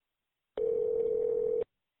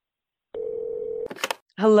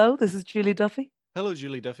Hello, this is Julie Duffy. Hello,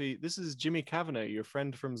 Julie Duffy. This is Jimmy Kavanagh, your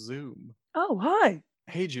friend from Zoom. Oh, hi.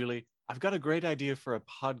 Hey, Julie, I've got a great idea for a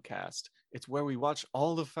podcast. It's where we watch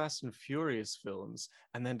all the Fast and Furious films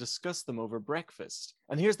and then discuss them over breakfast.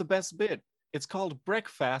 And here's the best bit, it's called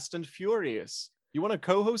Breakfast and Furious. You want to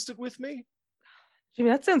co host it with me? Jimmy,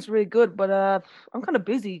 that sounds really good, but I'm kind of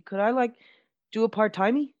busy. Could I do a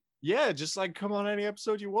part-timey? Yeah, just like come on any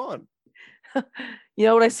episode you want. You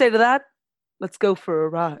know what I say to that? Let's go for a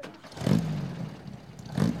ride.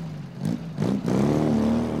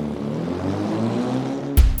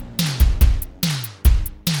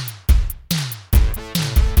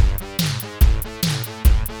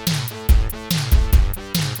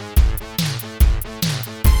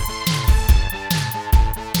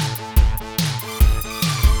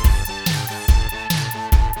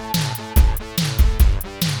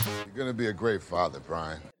 You're gonna be a great father,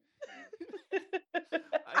 Brian.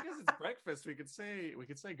 I guess it's breakfast. We could say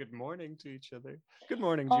good morning to each other. Good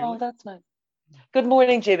morning, Oh, Julie. that's nice. Good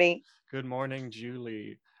morning, Jimmy. Good morning,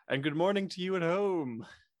 Julie. And good morning to you at home.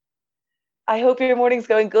 I hope your morning's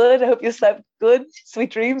going good. I hope you slept good. Sweet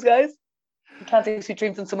dreams, guys. You can't say sweet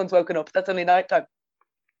dreams when someone's woken up. That's only nighttime.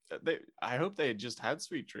 I hope they just had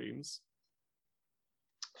sweet dreams.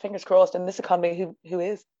 Fingers crossed. In this economy, who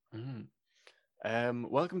is? Mm.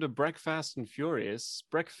 Welcome to Breakfast and Furious.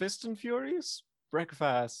 Breakfast and Furious?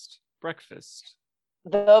 Breakfast.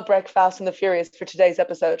 The Breakfast and the Furious for today's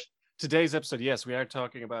episode. Today's episode, yes, we are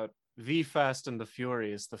talking about The Fast and the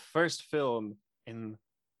Furious, the first film in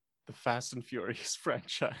the Fast and Furious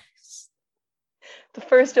franchise. The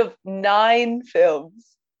first of 9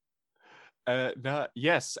 films.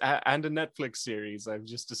 Yes, and a Netflix series I've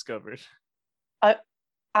just discovered. And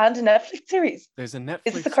a Netflix series. There's a Netflix.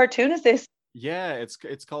 Is this a cartoon? Is this? Yeah,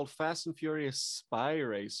 it's called Fast and Furious Spy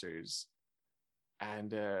Racers.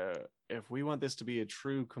 And if we want this to be a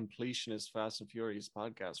true completionist Fast and Furious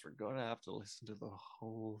podcast, we're going to have to listen to the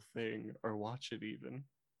whole thing or watch it even.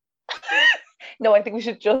 No, I think we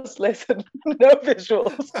should just listen. No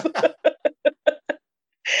visuals.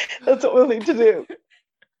 That's what we'll need to do.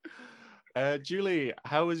 Julie,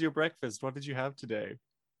 how was your breakfast? What did you have today?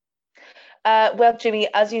 Well, Jimmy,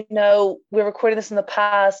 as you know, we're recording this in the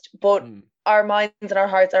past, but our minds and our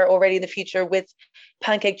hearts are already in the future with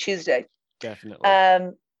Pancake Tuesday. Definitely.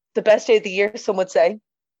 The best day of the year, some would say.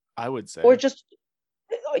 I would say. Or just,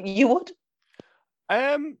 you would?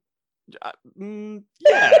 Yeah, I'm going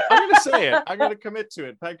to say it. I'm going to commit to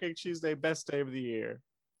it. Pancake Tuesday, best day of the year.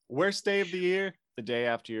 Worst day of the year, the day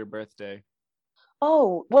after your birthday.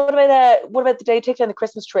 Oh, what about the day you take down the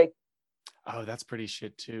Christmas tree? Oh, that's pretty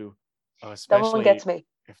shit too. Oh, That one gets me.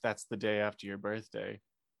 if that's the day after your birthday.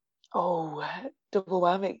 Oh, double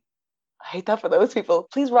whammy. I hate that for those people.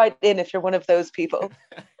 Please write in if you're one of those people.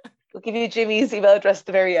 We'll give you Jimmy's email address at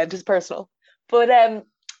the very end. It's personal. But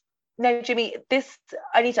now, Jimmy, this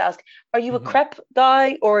I need to ask: are you a crepe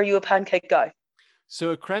guy or are you a pancake guy?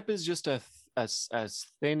 So a crepe is just a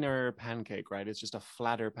thinner pancake, right? It's just a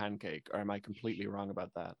flatter pancake. Or am I completely wrong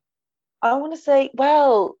about that? I want to say,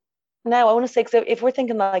 well, now I want to say, because if we're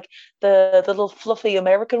thinking like the little fluffy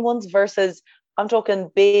American ones versus, I'm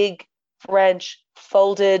talking big French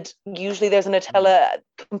folded. Usually there's a Nutella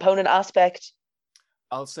component aspect.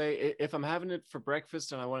 I'll say if I'm having it for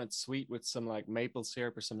breakfast and I want it sweet with some like maple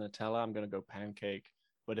syrup or some Nutella, I'm gonna go pancake.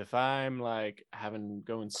 But if I'm like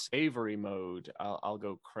going savory mode, I'll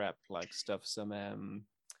go crepe, like stuff some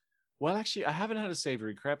well, actually, I haven't had a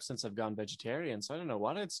savory crepe since I've gone vegetarian, so I don't know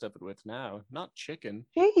what I'd stuff it with now. Not chicken.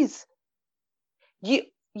 Jeez, you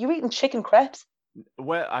eating chicken crepes?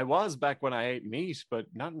 Well, I was back when I ate meat, but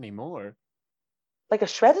not anymore. Like a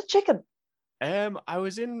shredded chicken? I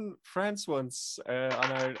was in France once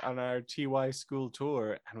on our TY school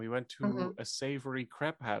tour, and we went to a savory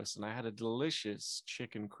crepe house, and I had a delicious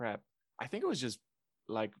chicken crepe. I think it was just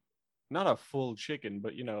like not a full chicken,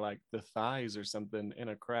 but you know, like the thighs or something in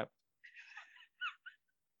a crepe.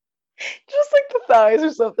 Just like the thighs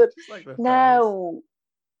or something. Just like the thighs. Now,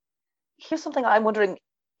 here's something I'm wondering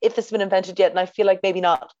if this has been invented yet, and I feel like maybe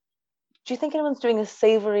not. Do you think anyone's doing a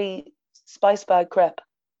savory spice bag crepe?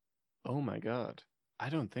 Oh my God. I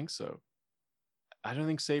don't think so. I don't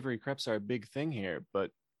think savory crepes are a big thing here, but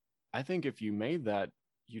I think if you made that,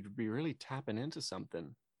 you'd be really tapping into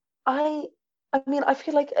something. I mean, I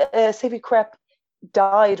feel like a savory crepe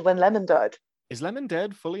died when lemon died. Is lemon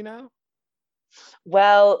dead fully now?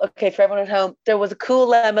 Well, okay, for everyone at home, there was a cool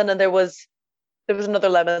lemon and there was another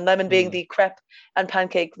lemon. Lemon being the crepe and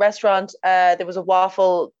pancake restaurant. There was a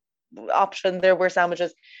waffle option. There were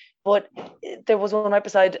sandwiches, but there was one right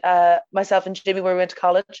beside myself and Jimmy where we went to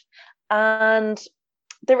college, and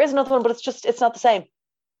there is another one, but it's not the same.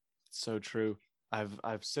 So true.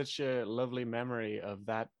 I've such a lovely memory of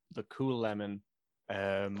that, the Cool Lemon,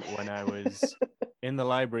 when I was in the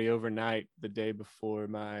library overnight the day before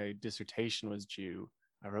my dissertation was due.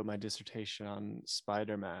 I wrote my dissertation on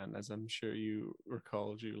Spider-Man, as I'm sure you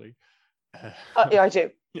recall, Julie. Yeah, I do.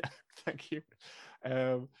 Yeah, thank you.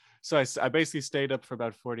 So I basically stayed up for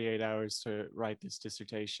about 48 hours to write this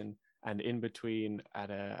dissertation, and in between,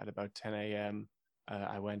 at about 10 a.m.,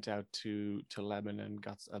 I went out to Lebanon and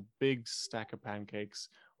got a big stack of pancakes,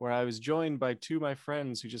 where I was joined by two of my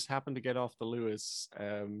friends who just happened to get off the Lewis.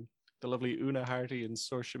 The lovely Una Harty and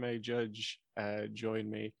Saoirse May Judge joined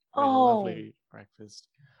me. We had a lovely breakfast.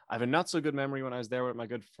 I have a not so good memory when I was there with my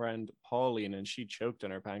good friend Pauline, and she choked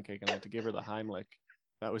on her pancake and I had to give her the Heimlich.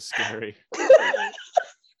 That was scary. I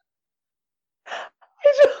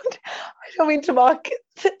don't mean to mock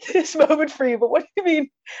this moment for you, but what do you mean?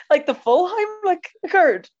 Like the full Heimlich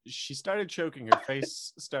occurred? She started choking. Her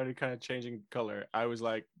face started kind of changing color. I was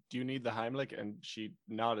like, do you need the Heimlich? And she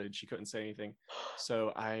nodded. She couldn't say anything.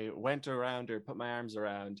 So I went around her, put my arms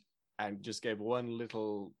around, and just gave one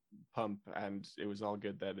little pump, and it was all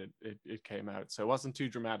good then. It came out. So it wasn't too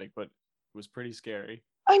dramatic, but it was pretty scary.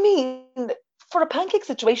 I mean, for a pancake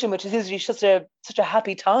situation, which is usually such a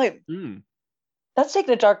happy time, that's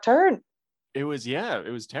taken a dark turn. It was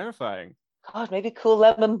terrifying. God, maybe Cool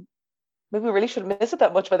Lemon, maybe we really shouldn't miss it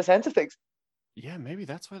that much by the sense of things. Yeah, maybe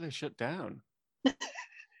that's why they shut down.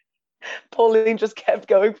 Pauline just kept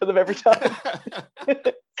going for them every time,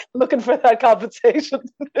 looking for that compensation.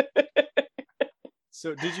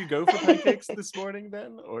 So did you go for pancakes this morning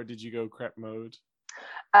then, or did you go crepe mode?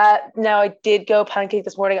 No, I did go pancake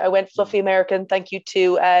this morning. I went fluffy American, thank you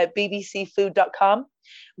to bbcfood.com,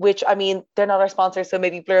 which, I mean, they're not our sponsor, so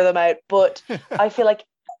maybe blur them out. But I feel like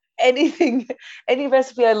any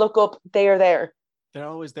recipe I look up, they are there. They're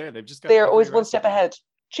always there. They're always one step ahead.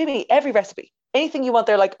 Jimmy, every recipe. Anything you want,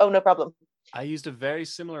 they're like, oh, no problem. I used a very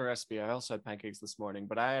similar recipe. I also had pancakes this morning,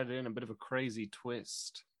 but I added in a bit of a crazy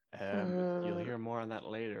twist. You'll hear more on that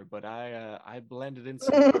later, but I blended in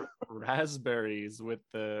some raspberries with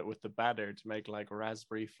the batter to make like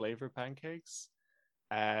raspberry flavor pancakes.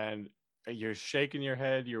 And you're shaking your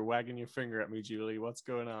head, you're wagging your finger at me, Julie. What's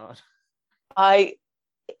going on?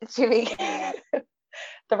 Jimmy,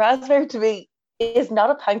 the raspberry to me is not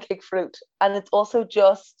a pancake fruit, and it's also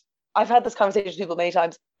just, I've had this conversation with people many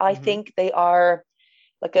times. I think they are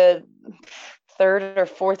like a third or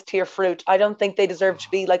fourth tier fruit. I don't think they deserve to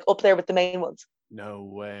be like up there with the main ones. No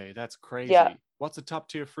way. That's crazy. Yeah. What's a top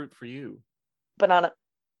tier fruit for you? Banana.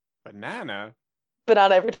 Banana?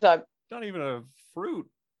 Banana every time. Not even a fruit.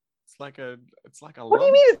 It's like a What do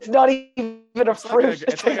you mean it's not even a fruit?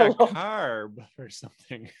 It's like a carb or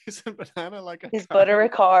something. Isn't banana like a Is carb? butter a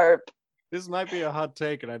carb? This might be a hot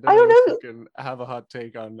take, and I don't I don't know know. if you can have a hot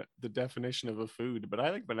take on the definition of a food, but I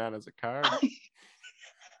think banana is a carb.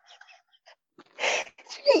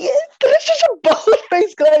 That's just a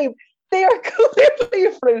bold-faced claim. They are clearly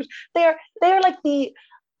a fruit. They are like the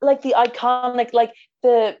iconic, like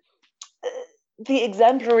the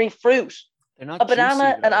exemplary fruit. They're not a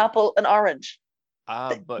banana, juicy, an apple, an orange.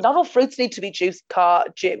 But not all fruits need to be juicy,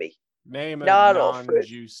 Jimmy. Name a not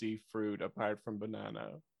non-juicy fruit apart from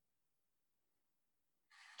banana.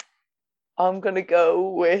 I'm gonna go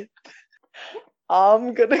with. I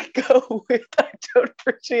don't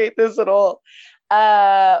appreciate this at all.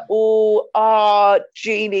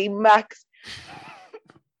 Jeannie, Max.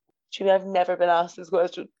 Jimmy, I've never been asked this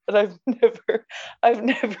question, and I've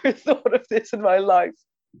never thought of this in my life.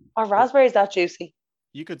 Are raspberries that juicy?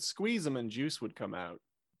 You could squeeze them and juice would come out,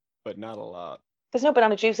 but not a lot. There's no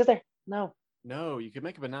banana juice, is there? No. No, you could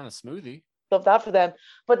make a banana smoothie. Love that for them.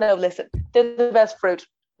 But no, listen, they're the best fruit.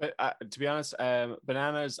 But to be honest,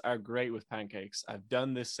 bananas are great with pancakes. I've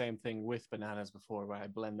done this same thing with bananas before, where I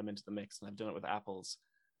blend them into the mix, and I've done it with apples.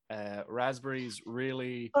 Raspberries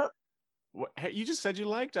really... Hey, you just said you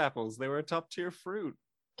liked apples. They were a top tier fruit.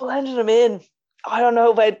 Blending them in. I don't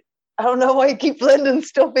know why you keep blending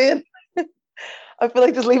stuff in. I feel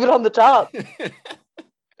like just leave it on the top.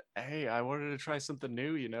 Hey, I wanted to try something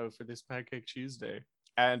new, for this Pancake Tuesday.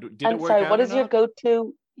 And did it work sorry, out? What is your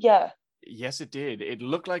go-to? Yeah. Yes, it did. It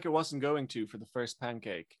looked like it wasn't going to for the first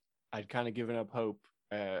pancake. I'd kind of given up hope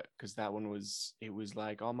because that one was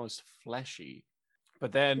like almost fleshy.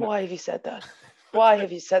 But then... Why have you said that? Why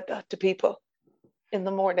have you said that to people in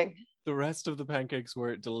the morning? The rest of the pancakes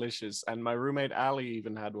were delicious. And my roommate Ali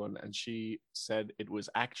even had one, and she said it was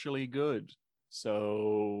actually good.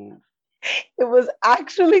 So... It was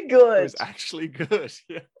actually good. It was actually good,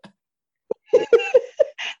 yeah.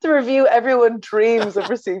 The review everyone dreams of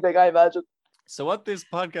receiving, I imagine. So what this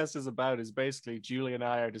podcast is about is basically Julie and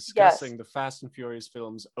I are Yes. discussing the Fast and Furious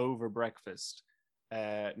films over breakfast.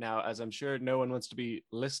 Now, as I'm sure no one wants to be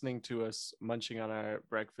listening to us munching on our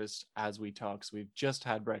breakfast as we talk, so we've just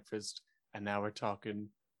had breakfast and now we're talking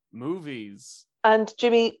movies. And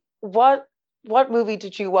Jimmy, what movie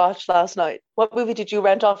did you watch last night? What movie did you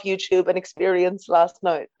rent off YouTube and experience last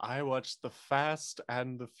night? I watched The Fast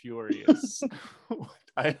and the Furious.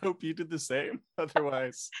 I hope you did the same.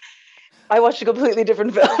 Otherwise, I watched a completely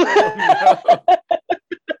different film. oh, no.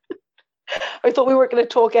 I thought we weren't going to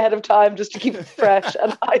talk ahead of time just to keep it fresh,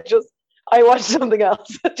 and I watched something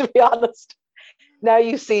else. To be honest, Now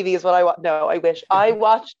You See Me is what I watched. No, I wish I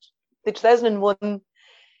watched the 2001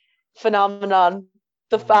 phenomenon,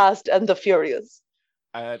 The Fast and the Furious.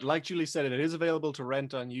 Like Julie said, it is available to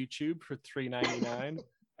rent on YouTube for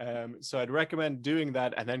 $3.99. So I'd recommend doing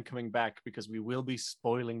that and then coming back because we will be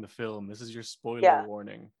spoiling the film. This is your spoiler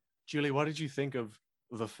warning. Julie, what did you think of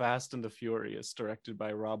The Fast and the Furious, directed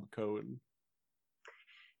by Rob Cohen?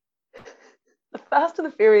 The Fast and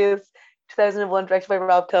the Furious, 2001, directed by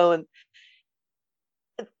Rob Cohen.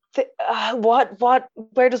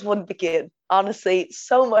 Where does one begin? Honestly,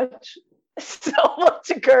 so much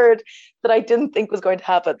occurred that I didn't think was going to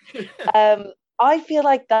happen. I feel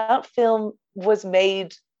like that film was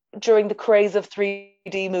made during the craze of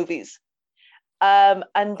 3D movies. And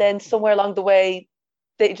then somewhere along the way,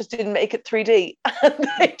 they just didn't make it 3D. And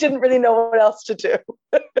they didn't really know what else to do.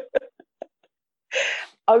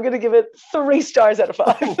 I'm going to give it 3 stars out of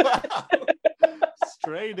 5. Wow.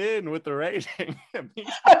 Straight in with the rating.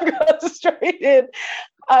 I've got straight in.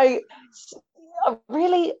 I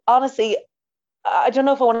really, honestly, I don't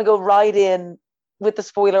know if I want to go right in with the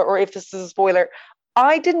spoiler or if this is a spoiler.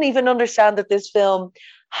 I didn't even understand that this film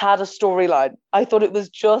had a storyline. I thought it was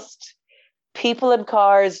just people in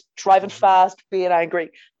cars driving fast, being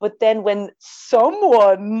angry. But then when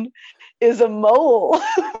someone is a mole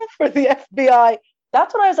for the FBI,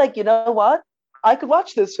 that's when I was like, you know what? I could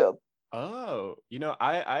watch this film. Oh,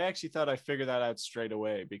 I actually thought I figured that out straight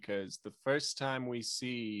away because the first time we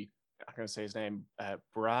see, I'm going to say his name,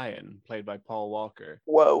 Brian, played by Paul Walker.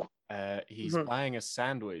 Whoa. He's buying a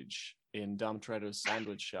sandwich in Dom Toretto's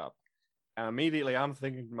sandwich shop. And immediately I'm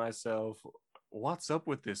thinking to myself, what's up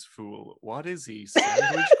with this fool? What is he,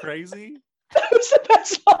 sandwich crazy? That was the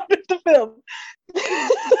best line of the film.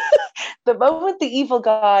 The moment the evil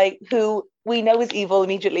guy, who we know is evil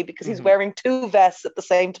immediately because he's wearing 2 vests at the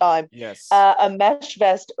same time. Yes. A mesh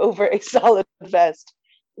vest over a solid vest.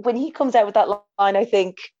 When he comes out with that line, I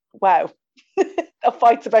think, wow, a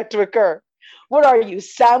fight's about to occur. What are you,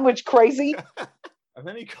 sandwich crazy? And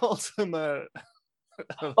then he calls him a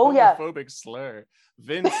Oh, yeah. homophobic slur.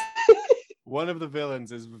 Vince, one of the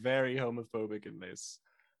villains, is very homophobic in this.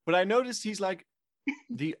 But I noticed he's like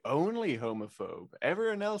the only homophobe.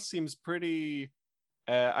 Everyone else seems pretty...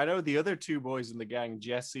 I know the other 2 boys in the gang,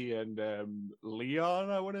 Jesse and Leon,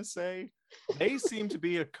 I want to say, they seem to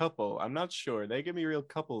be a couple. I'm not sure. They give me real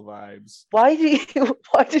couple vibes. Why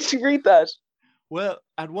did you read that? Well,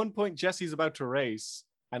 at one point, Jesse's about to race,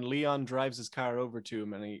 and Leon drives his car over to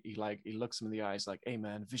him, and he looks him in the eyes like, "Hey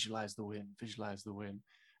man, visualize the win, visualize the win."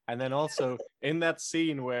 And then also in that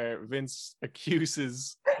scene where Vince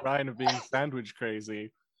accuses Ryan of being sandwich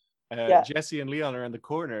crazy, Jesse and Leon are in the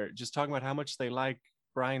corner just talking about how much they like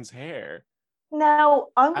Brian's hair. Now,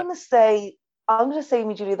 I'm going to say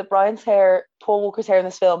immediately that Brian's hair, Paul Walker's hair in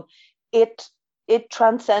this film, it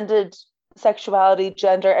transcended sexuality,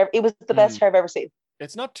 gender. It was the best hair I've ever seen.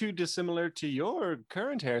 It's not too dissimilar to your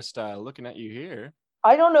current hairstyle, looking at you here.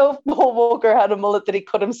 I don't know if Paul Walker had a mullet that he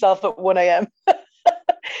cut himself at 1 a.m.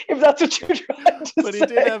 If that's what you're trying to say. But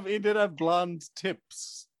he did have blonde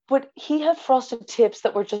tips. But he had frosted tips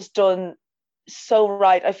that were just done so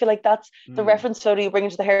right. I feel like that's the reference photo you bring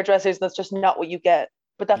into the hairdressers, and that's just not what you get.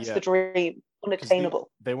 But that's the dream, unattainable.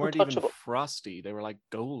 They weren't even frosty. They were like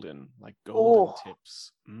golden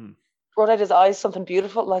tips. Brought out his eyes something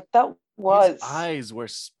beautiful. Like that was. His eyes were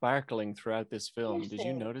sparkling throughout this film. Did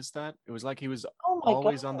you notice that? It was like he was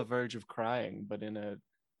always on the verge of crying, but in a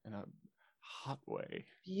hot way.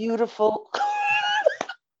 Beautiful.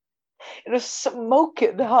 In a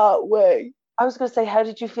smoking hot way. I was going to say, how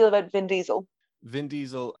did you feel about Vin Diesel? Vin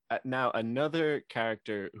Diesel, now another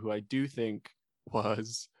character who I do think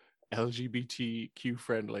was LGBTQ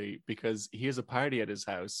friendly, because he has a party at his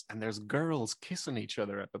house and there's girls kissing each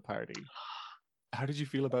other at the party. How did you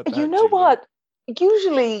feel about that? You know what?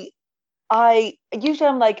 Usually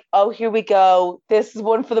I'm like, oh, here we go. This is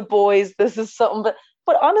one for the boys. This is something.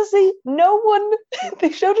 But honestly, no one,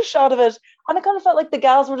 they showed a shot of it, and I kind of felt like the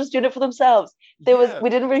gals were just doing it for themselves. Yeah, We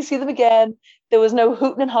didn't really see them again. There was no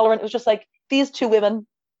hooting and hollering. It was just like these two women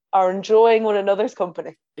are enjoying one another's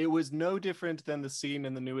company. it was no different than the scene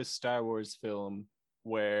in the newest Star Wars film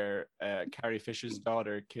where Carrie Fisher's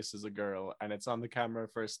daughter kisses a girl, and it's on the camera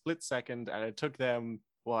for a split second, and it took them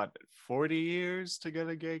what 40 years to get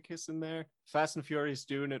a gay kiss in there. Fast and Furious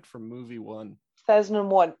doing it from movie one.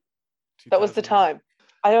 2001. That was the 2001. time.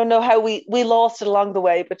 I don't know how we lost it along the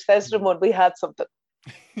way, but 2001 we had something.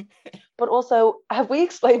 But also, have we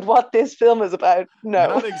explained what this film is about? No.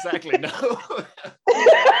 Not exactly, no.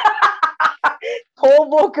 Paul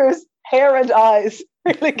Walker's hair and eyes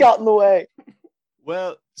really got in the way.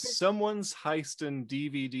 Well, someone's heisting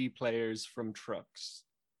DVD players from trucks.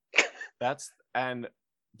 And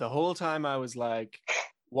the whole time I was like,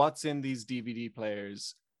 what's in these DVD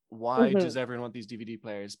players? Why does everyone want these DVD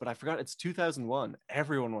players? But I forgot it's 2001.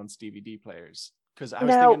 Everyone wants DVD players. Because I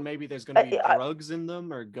was thinking maybe there's going to be drugs in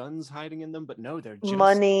them or guns hiding in them, but no, they're just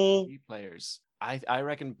money. DVD players. I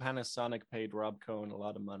reckon Panasonic paid Rob Cohen a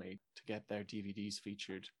lot of money to get their DVDs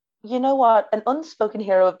featured. You know what? An unspoken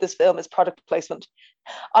hero of this film is product placement.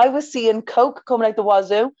 I was seeing Coke coming out the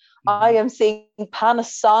wazoo. I am seeing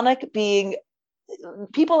Panasonic being...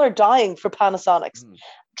 People are dying for Panasonics.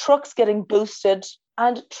 Trucks getting boosted.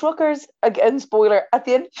 And truckers, again, spoiler, at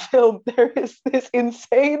the end of the film, there is this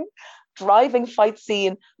insane driving fight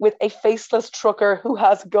scene with a faceless trucker who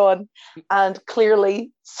has a gun and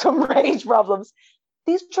clearly some rage problems.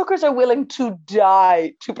 These truckers are willing to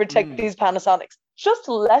die to protect these Panasonics. Just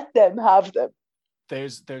let them have them.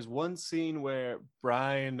 There's one scene where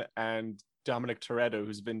Brian and Dominic Toretto,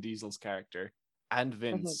 who's Vin Diesel's character, and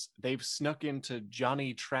Vince, they've snuck into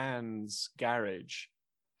Johnny Tran's garage.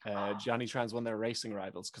 Johnny Tran's one of their racing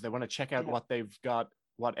rivals because they want to check out what they've got,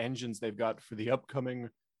 what engines they've got for the upcoming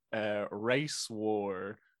race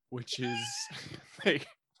war, which is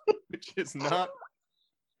not...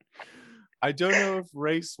 I don't know if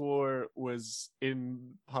race war was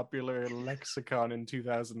in popular lexicon in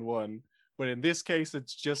 2001, but in this case,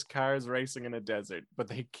 it's just cars racing in a desert. But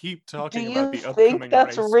they keep talking about the upcoming race. Do you think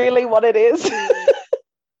that's really what it is?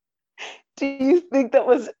 Do you think that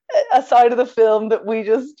was a side of the film that we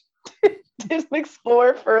just didn't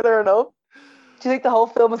explore further enough? Do you think the whole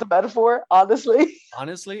film is a metaphor? Honestly,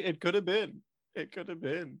 it could have been. It could have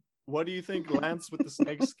been. What do you think Lance with the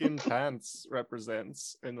snakeskin pants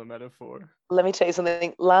represents in the metaphor? Let me tell you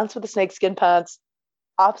something. Lance with the snakeskin pants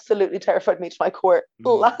absolutely terrified me to my core.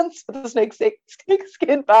 Lance with the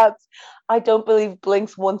snakeskin pants, I don't believe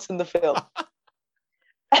blinks once in the film.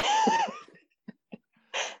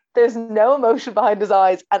 There's no emotion behind his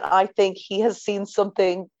eyes, and I think he has seen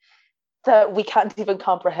something that we can't even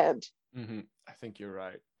comprehend. I think you're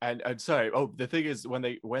right. And sorry. Oh, the thing is, when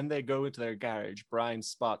they go into their garage, Brian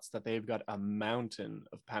spots that they've got a mountain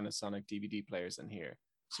of Panasonic DVD players in here.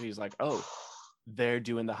 So he's like, "Oh, they're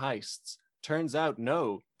doing the heists." Turns out,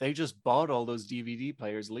 no, they just bought all those DVD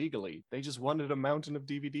players legally. They just wanted a mountain of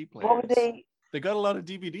DVD players. What were they? They got a lot of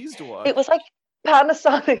DVDs to watch. It was like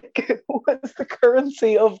Panasonic was the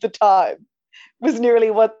currency of the time. Was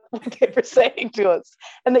nearly what they were saying to us,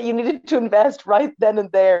 and that you needed to invest right then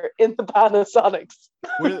and there in the Panasonics.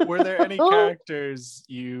 Were there any characters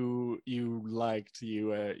you liked,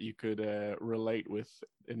 you could relate with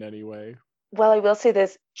in any way? Well, I will say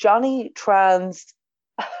this: Johnny Tran's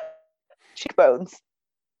cheekbones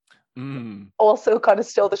also kind of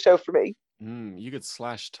stole the show for me. You could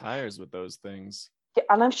slash tires with those things. Yeah,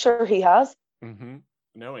 and I'm sure he has.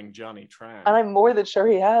 Knowing Johnny Tran. And I'm more than sure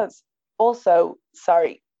he has. Also,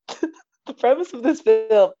 sorry, the premise of this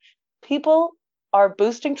film, people are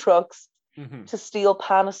boosting trucks to steal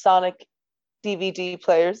Panasonic DVD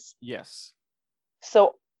players. Yes.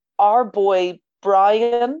 So our boy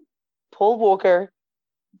Brian, Paul Walker,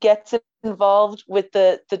 gets involved with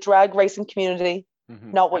the drag racing community,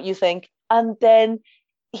 not what you think. And then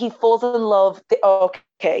he falls in love. We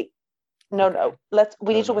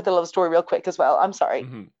need to with the love story real quick as well. I'm sorry.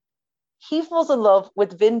 He falls in love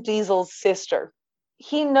with Vin Diesel's sister.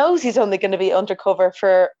 He knows he's only going to be undercover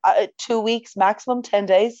for 2 weeks, maximum 10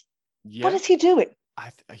 days. Yeah. What is he doing?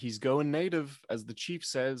 He's going native, as the chief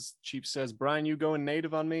says. Chief says, "Brian, you going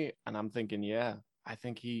native on me?" And I'm thinking, yeah, I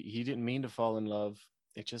think he didn't mean to fall in love.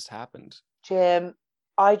 It just happened. Jim,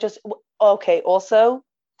 also,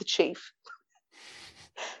 the chief.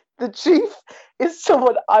 The chief is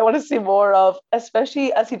someone I want to see more of,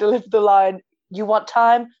 especially as he delivered the line, "You want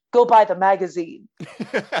time? Go buy the magazine."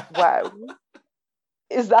 Wow.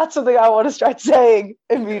 Is that something I want to start saying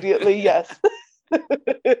immediately? Yes.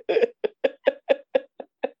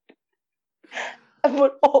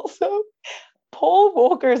 But also, Paul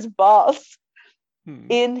Walker's boss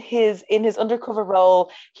In his undercover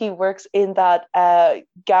role, he works in that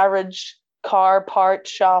garage car part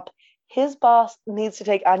shop. His boss needs to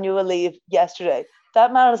take annual leave yesterday.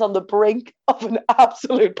 That man is on the brink of an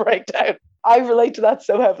absolute breakdown. I relate to that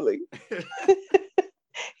so heavily.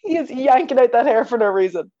 He is yanking out that hair for no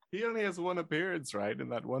reason. He only has one appearance, right? In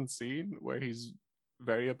that one scene where he's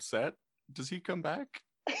very upset. Does he come back?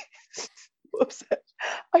 Upset.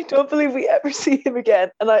 I don't believe we ever see him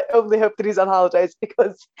again. And I only hope that he's on holidays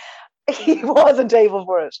because he wasn't able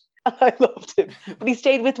for it. And I loved him. But he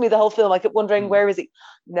stayed with me the whole film. I kept wondering, where is he?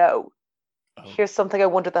 No. Oh. Here's something I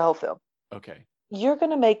wondered the whole film. Okay. You're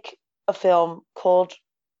going to make a film called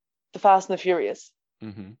The Fast and the Furious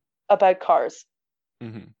about cars.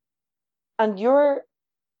 And you're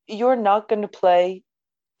not going to play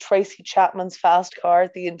Tracy Chapman's fast car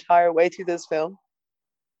the entire way through this film.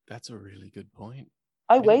 That's a really good point.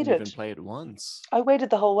 I waited. Didn't even play it once. I waited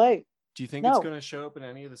the whole way. Do you think it's going to show up in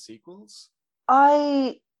any of the sequels?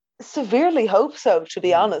 I severely hope so, to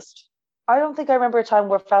be honest. I don't think I remember a time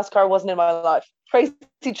where fast car wasn't in my life. Tracy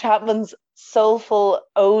Chapman's soulful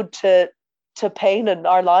ode to pain in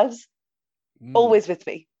our lives, always with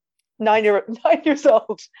me. 9 years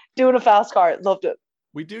old, doing a fast car. Loved it.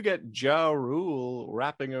 We do get Ja Rule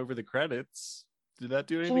rapping over the credits. Did that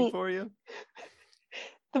do anything for you?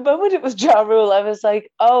 The moment it was Ja Rule, I was like,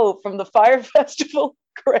 oh, from the Fire Festival?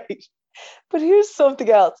 Great. But here's something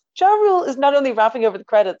else. Ja Rule is not only rapping over the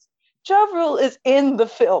credits, Ja Rule is in the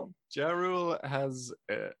film. Ja Rule has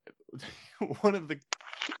one of the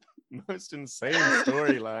most insane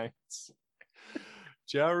storylines.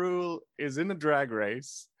 Ja Rule is in a drag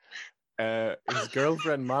race. His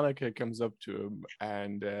girlfriend Monica comes up to him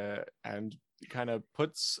and kind of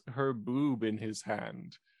puts her boob in his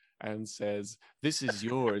hand and says, "This is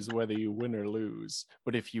yours whether you win or lose.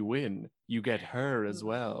 But if you win, you get her as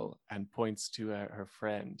well," and points to her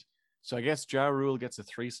friend. So I guess Ja Rule gets a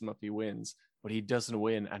threesome if he wins, but he doesn't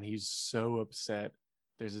win, and he's so upset.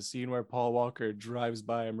 There's a scene where Paul Walker drives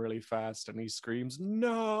by him really fast and he screams,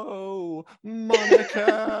 "No,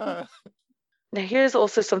 Monica!" Now, here's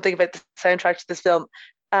also something about the soundtrack to this film.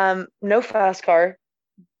 No fast car.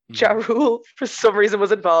 Ja Rule, for some reason,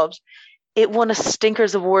 was involved. It won a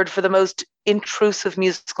Stinkers Award for the most intrusive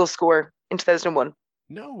musical score in 2001.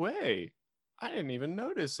 No way. I didn't even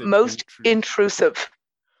notice it. Most intrusive.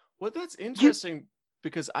 Well, that's interesting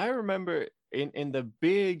because I remember in the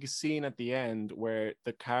big scene at the end where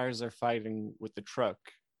the cars are fighting with the truck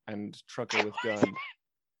and trucker with gun.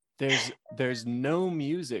 There's no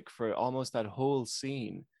music for almost that whole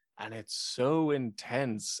scene, and it's so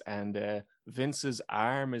intense. And Vince's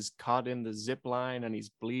arm is caught in the zip line, and he's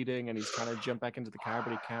bleeding, and he's trying to jump back into the car,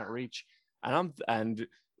 but he can't reach. And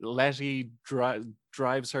Letty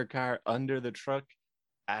drives her car under the truck,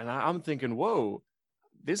 and I'm thinking, whoa,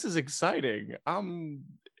 this is exciting. I'm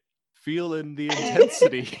feeling the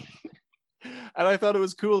intensity. And I thought it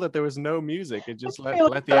was cool that there was no music. It just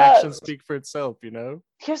let the action speak for itself, you know?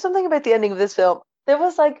 Here's something about the ending of this film. There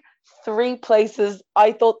was like 3 places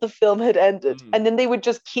I thought the film had ended. And then they would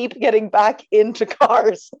just keep getting back into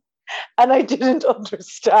cars. And I didn't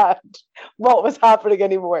understand what was happening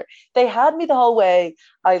anymore. They had me the whole way.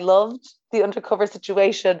 I loved the undercover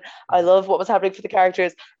situation. I loved what was happening for the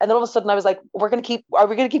characters. And then all of a sudden I was like, are we going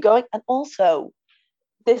to keep going? And also,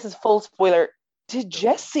 this is full spoiler. Did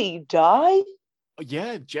Jesse die?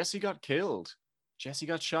 Yeah, Jesse got killed. Jesse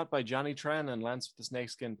got shot by Johnny Tran and Lance with the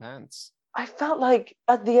snakeskin pants. I felt like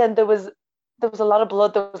at the end there was a lot of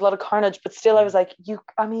blood, there was a lot of carnage, but still I was like, you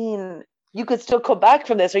could still come back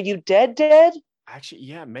from this. Are you dead? Actually,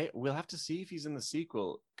 yeah, we'll have to see if he's in the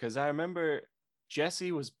sequel, because I remember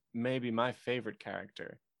Jesse was maybe my favorite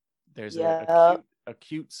character. There's a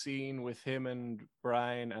cute scene with him and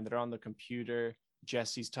Brian, and they're on the computer.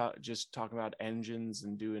 Jesse's just talking about engines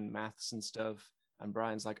and doing maths and stuff. And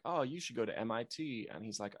Brian's like, "Oh, you should go to MIT." And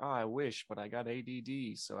he's like, "Oh, I wish, but I got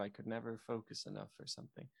ADD, so I could never focus enough," or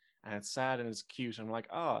something. And it's sad and it's cute. And I'm like,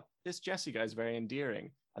 "Oh, this Jesse guy's very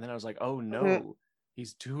endearing." And then I was like, "Oh no,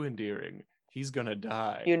 he's too endearing. He's gonna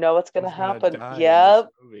die. You know what's gonna happen." Yep.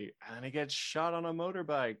 And then he gets shot on a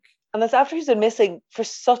motorbike. And that's after he's been missing for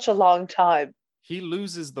such a long time. He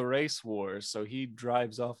loses the race war, so he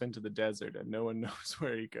drives off into the desert and no one knows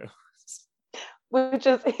where he goes. Which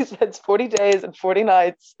is, he spends 40 days and 40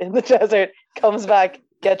 nights in the desert, comes back,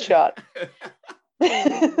 gets shot.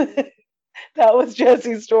 That was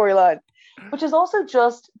Jesse's storyline. Which is also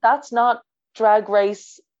that's not drag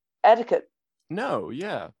race etiquette. No,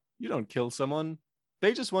 yeah. You don't kill someone.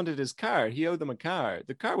 They just wanted his car. He owed them a car.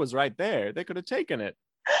 The car was right there. They could have taken it.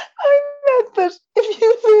 I meant that if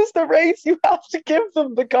you lose the race, you have to give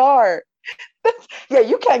them the car. Yeah,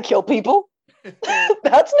 you can't kill people.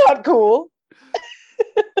 That's not cool.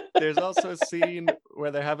 There's also a scene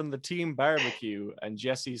where they're having the team barbecue and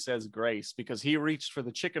Jesse says grace because he reached for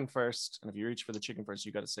the chicken first. And if you reach for the chicken first,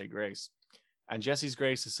 you got to say grace. And Jesse's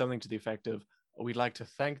grace is something to the effect of, we'd like to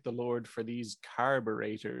thank the Lord for these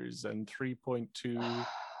carburetors and 3.2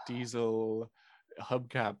 diesel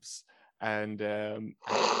hubcaps. And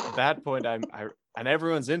at that point, and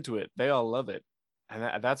everyone's into it. They all love it.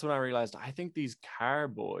 And that's when I realized, I think these car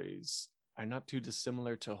boys are not too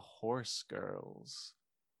dissimilar to horse girls.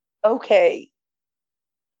 Okay.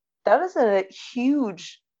 That is a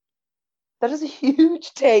huge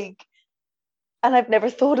take. And I've never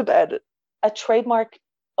thought about it. A trademark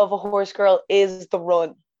of a horse girl is the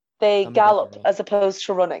run. They gallop as opposed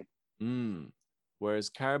to running. Whereas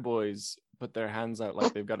car boys put their hands out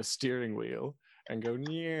like they've got a steering wheel and go,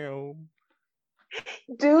 meow.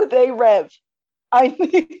 Do they rev? I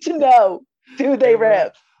need to know. Do they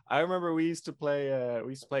rev? I remember we used to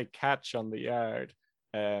play catch on the yard.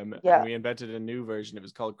 And we invented a new version. It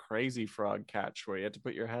was called Crazy Frog Catch, where you had to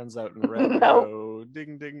put your hands out and go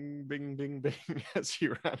ding ding bing bing bing as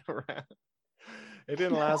you ran around. It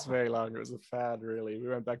didn't last very long. It was a fad, really. We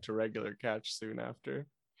went back to regular catch soon after.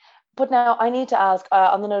 But now I need to ask,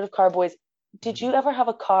 on the note of car boys, did you ever have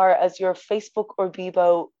a car as your Facebook or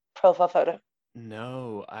Bebo profile photo?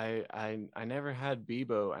 No, I never had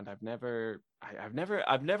Bebo, and I've never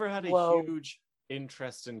had a huge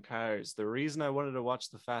interest in cars. The reason I wanted to watch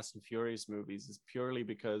the Fast and Furious movies is purely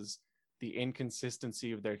because the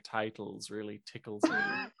inconsistency of their titles really tickles me,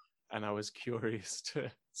 and I was curious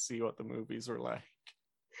to see what the movies were like.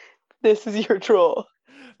 This is your troll.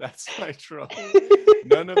 That's my troll.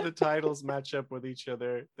 None of the titles match up with each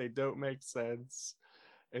other. They don't make sense.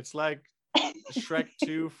 It's like Shrek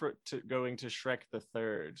 2 going to Shrek the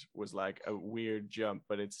Third was like a weird jump,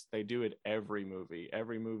 but they do it every movie.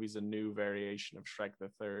 Every movie's a new variation of Shrek the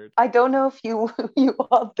Third. I don't know if you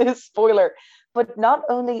want this spoiler, but not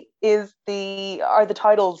only are the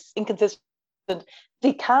titles inconsistent,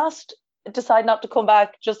 the cast decide not to come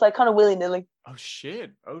back just like kind of willy-nilly. Oh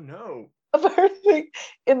shit. Oh no. Apparently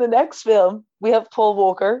in the next film we have Paul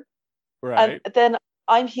Walker. Right. And then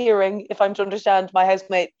I'm hearing, if I'm to understand my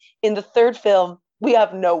housemate, in the third film, we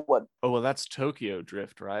have no one. Oh, well, that's Tokyo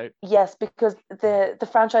Drift, right? This, because the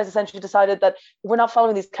franchise essentially decided that we're not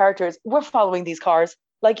following these characters, we're following these cars.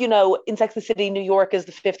 Like, in Sex and the City, New York is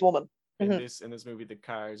the fifth woman. In this movie, the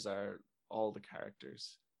cars are all the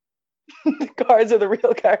characters. The cars are the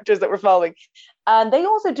real characters that we're following. And they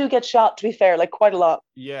also do get shot, to be fair, like quite a lot.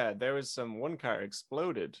 Yeah, there was one car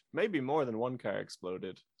exploded. Maybe more than one car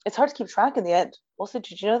exploded. It's hard to keep track in the end. Also,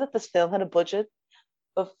 did you know that this film had a budget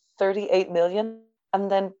of $38 million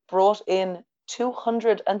and then brought in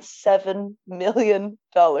 $207 million?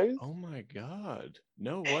 Oh my God.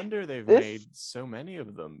 No wonder they've made so many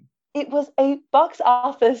of them. It was a box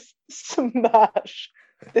office smash.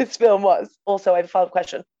 This film was. Also, I have a follow-up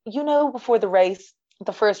question. Before the race,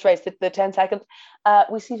 the first race, the 10 seconds,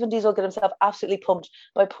 we see Vin Diesel get himself absolutely pumped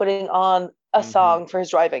by putting on a song for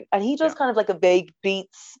his driving. And he does kind of like a vague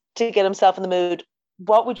beats to get himself in the mood.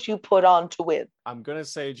 What would you put on to win? I'm going to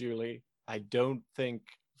say, Julie, I don't think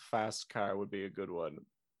Fast Car would be a good one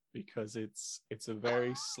because it's a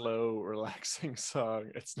very slow, relaxing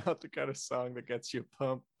song. It's not the kind of song that gets you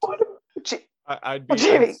pumped.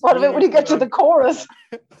 Jimmy, what about when you get to the chorus?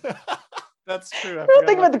 That's true. I don't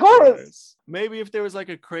think about the chorus. Maybe if there was like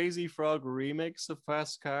a Crazy Frog remix of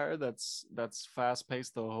Fast Car that's fast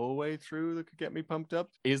paced the whole way through that could get me pumped up.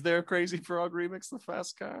 Is there a Crazy Frog remix of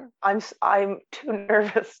Fast Car? I'm too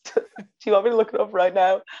nervous. Do you want me to look it up right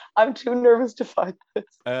now? I'm too nervous to find this.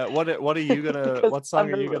 What are you gonna? What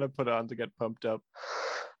song are you gonna put on to get pumped up?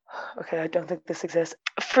 Okay, I don't think this exists.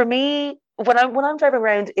 For me, when I'm driving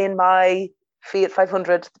around in my Fiat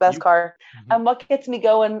 500, the best car. And what gets me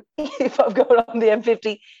going if I'm going on the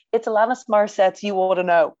M50, it's Alanis Morissette's You Oughta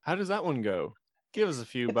Know. How does that one go? Give us a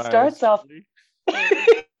few bars. Starts off,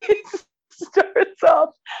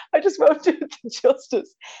 I just won't do it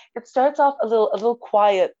justice. It starts off a little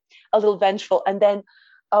quiet, a little vengeful, and then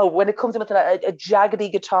when it comes in with a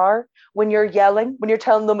jaggedy guitar, when you're yelling, when you're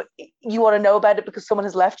telling them you want to know about it because someone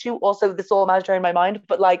has left you. Also, this is all imaginary in my mind,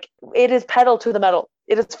 but like it is pedal to the metal.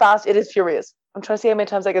 It is fast. It is furious. I'm trying to see how many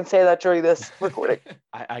times I can say that during this recording.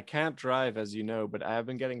 I can't drive, as you know, but I have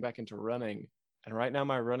been getting back into running. And right now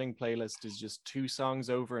my running playlist is just 2 songs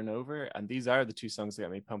over and over. And these are the 2 songs that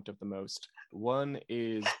get me pumped up the most. One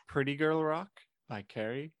is Pretty Girl Rock by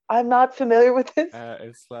Carrie. I'm not familiar with this.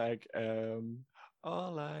 It's like,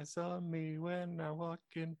 all eyes on me when I walk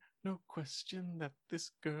in No question that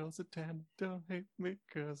this girl's a 10. Don't hate me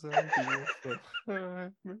because I'm beautiful. Don't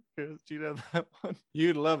hate me 'cause-" Do you know that one?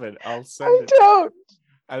 You'd love it. I'll send I it. don't.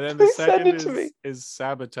 And then the Please send second it to me. is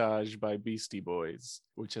Sabotage by Beastie Boys,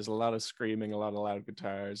 which has a lot of screaming, a lot of loud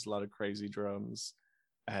guitars, a lot of crazy drums.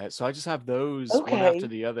 So I just have those one after Okay.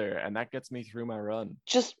 the other, and that gets me through my run.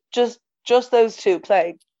 Just those two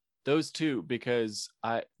playing. Those two, because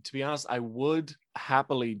to be honest, I would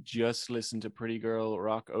happily just listen to Pretty Girl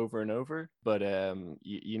Rock over and over, but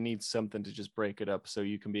you need something to just break it up so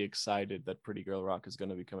you can be excited that Pretty Girl Rock is going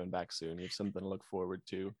to be coming back soon. You have something to look forward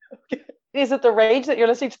to. Is it the rage that you're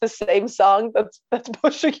listening to the same song that's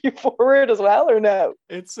pushing you forward as well, or no?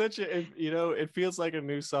 It's such a, it feels like a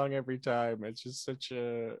new song every time. It's just such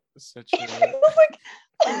a. Like,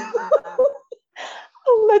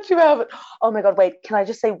 I'll let you have it. Oh my god! Wait, can I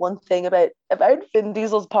just say one thing about Vin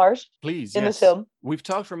Diesel's part Please, in yes. this film? We've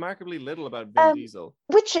talked remarkably little about Vin Diesel.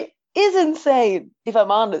 Which is insane, if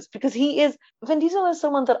I'm honest, because Vin Diesel is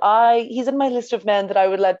someone that he's in my list of men that I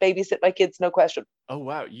would let babysit my kids, no question. Oh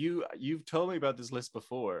wow, you've told me about this list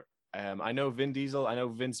before. I know Vin Diesel, I know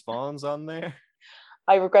Vince Vaughn's on there.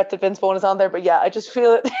 I regret that Vince Vaughn is on there, but yeah, I just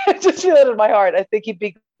feel it. I just feel it in my heart. I think he'd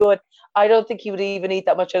be good. I don't think he would even eat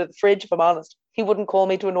that much out of the fridge, if I'm honest. He wouldn't call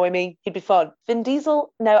me to annoy me. He'd be fun. Vin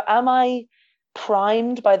Diesel. Now, am I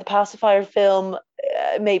primed by the pacifier film?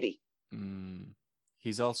 Maybe.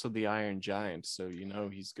 He's also the Iron Giant, so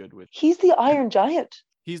he's good with. He's the Iron Giant.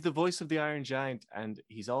 He's the voice of the Iron Giant, and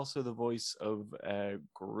he's also the voice of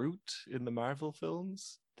Groot in the Marvel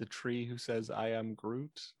films. The tree who says, "I am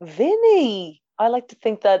Groot." Vinny. I like to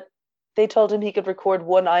think that they told him he could record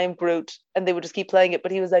one "I am Groot" and they would just keep playing it,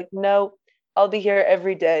 but he was like, "No, I'll be here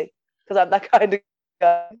every day because I'm that kind of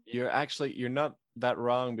guy." You're not that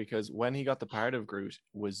wrong, because when he got the part of Groot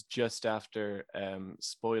was just after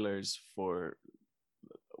spoilers for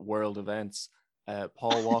world events.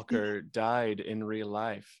 Paul Walker died in real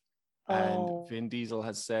life, and Vin Diesel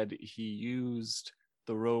has said he used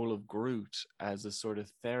the role of Groot as a sort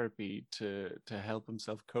of therapy to help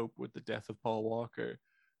himself cope with the death of Paul Walker,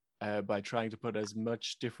 by trying to put as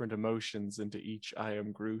much different emotions into each "I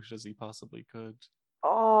am Groot" as he possibly could.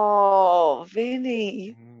 Oh,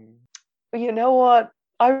 Vinny. You know what?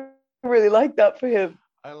 I really like that for him.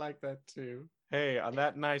 I like that too. Hey, on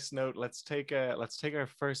that nice note, let's take our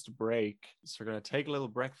first break. So we're gonna take a little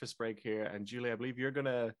breakfast break here, and Julie, I believe you're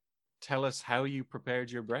gonna tell us how you prepared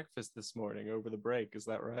your breakfast this morning over the break. Is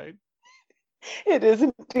that right? It is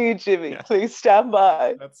indeed, Jimmy. Yeah. Please stand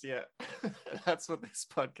by. That's what this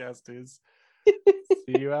podcast is.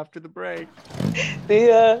 See you after the break. See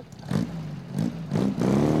ya.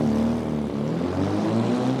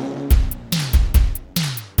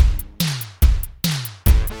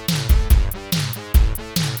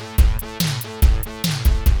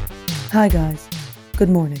 Hi guys, good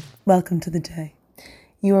morning, welcome to the day.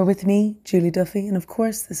 You are with me, Julie Duffy, and of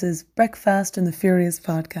course this is Breakfast and the Furious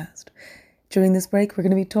podcast. During this break we're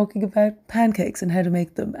going to be talking about pancakes and how to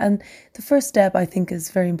make them, and the first step I think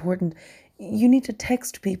is very important. You need to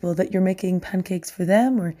text people that you're making pancakes for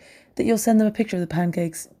them, or that you'll send them a picture of the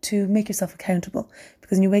pancakes to make yourself accountable,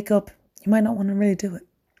 because when you wake up you might not want to really do it.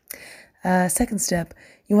 Second step,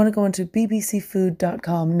 you want to go onto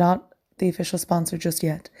bbcfood.com, not the official sponsor just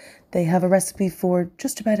yet. They have a recipe for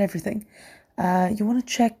just about everything. You want to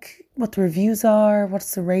check what the reviews are,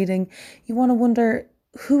 what's the rating. You want to wonder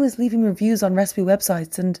who is leaving reviews on recipe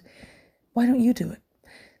websites, and why don't you do it?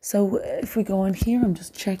 So if we go on here, I'm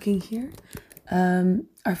just checking here.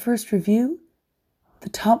 Our first review, the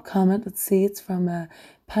top comment, let's see, it's from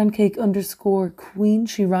pancake_queen.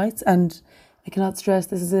 She writes, and I cannot stress,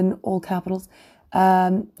 this is in all capitals.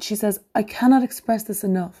 She says, "I cannot express this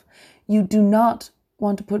enough. You do not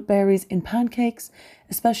want to put berries in pancakes,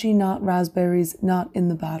 especially not raspberries, not in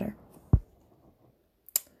the batter."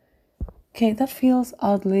 Okay, that feels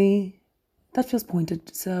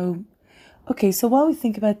pointed. So while we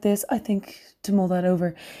think about this, I think to mull that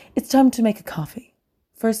over, it's time to make a coffee.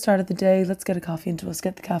 First start of the day, let's get a coffee into us,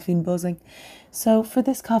 get the caffeine buzzing. So for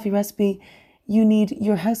this coffee recipe, you need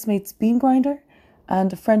your housemate's bean grinder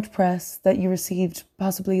and a French press that you received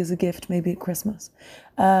possibly as a gift, maybe at Christmas.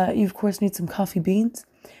 You, of course, need some coffee beans.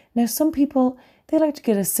 Now, some people, they like to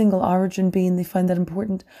get a single origin bean. They find that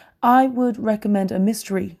important. I would recommend a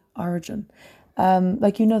mystery origin.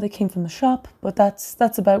 They came from the shop, but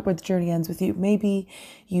that's about where the journey ends with you. Maybe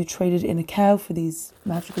you traded in a cow for these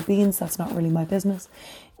magical beans. That's not really my business.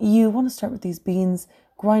 You want to start with these beans,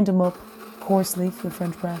 grind them up coarsely for the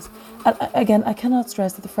French press. And again, I cannot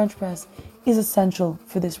stress that the French press is essential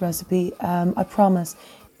for this recipe. I promise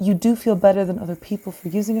you do feel better than other people for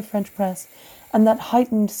using a French press. And that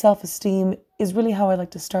heightened self-esteem is really how I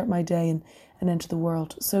like to start my day and enter the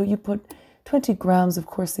world. So you put 20 grams of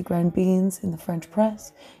coarsely ground beans in the French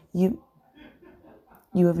press. You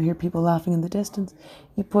overhear people laughing in the distance.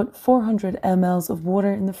 You put 400 mLs of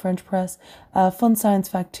water in the French press. Fun science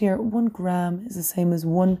fact here, 1 gram is the same as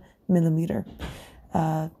 1 millimeter.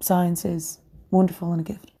 Science is wonderful and a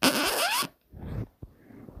gift.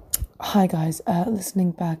 Hi guys,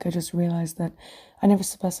 listening back, I just realised that I never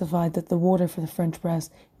specified that the water for the French press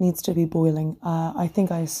needs to be boiling. I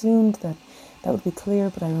think I assumed that would be clear,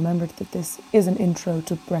 but I remembered that this is an intro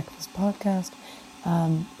to Breakfast podcast,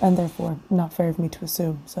 and therefore not fair of me to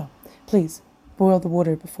assume. So please, boil the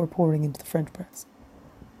water before pouring into the French press.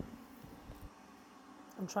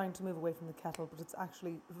 I'm trying to move away from the kettle, but it's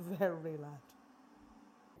actually very loud.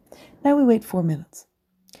 Now we wait 4 minutes.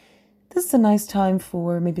 This is a nice time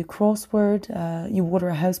for maybe a crossword. You water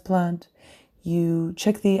a houseplant. You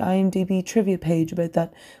check the IMDb trivia page about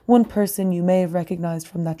that one person you may have recognised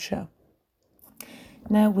from that show.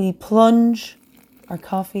 Now we plunge our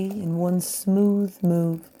coffee in one smooth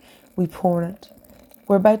move. We pour it.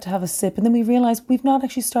 We're about to have a sip, and then we realise we've not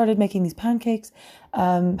actually started making these pancakes.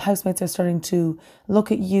 Housemates are starting to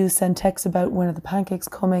look at you, send texts about when are the pancakes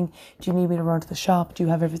coming. Do you need me to run to the shop? Do you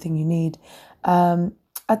have everything you need?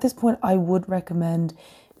 At this point, I would recommend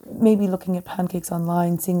maybe looking at pancakes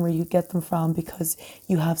online, seeing where you get them from, because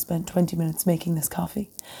you have spent 20 minutes making this coffee.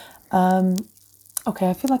 Okay,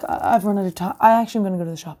 I feel like I've run out of time. I actually am going to go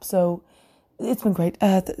to the shop, so it's been great.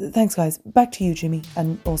 Thanks, guys. Back to you, Jimmy,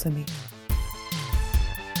 and also me.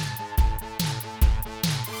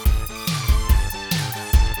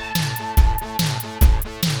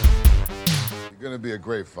 You're gonna be a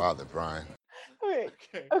great father, Brian.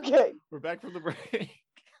 Okay. We're back from the break.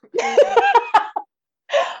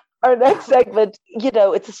 Our next segment,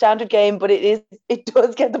 it's a standard game, but it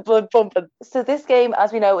does get the blood pumping. So this game,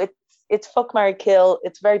 as we know, it's fuck, marry, kill.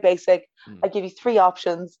 It's very basic. I give you 3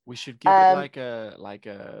 options. We should give it like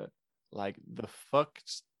the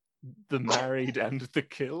fucked, the married, and the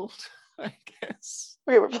killed, I guess.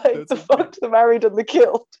 We were playing the fucked, the married, and the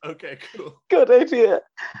killed. Okay, cool. Good idea.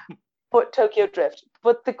 But Tokyo Drift.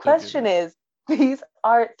 But the question is, these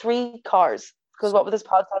are 3 cars. Because what would this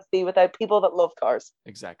podcast be without people that love cars?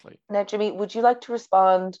 Exactly. Now, Jimmy, would you like to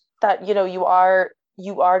respond that, you are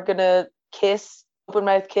gonna open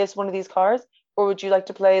mouth kiss one of these cars? Or would you like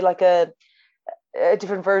to play like a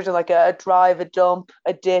different version, like a drive, a dump,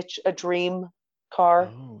 a ditch, a dream car?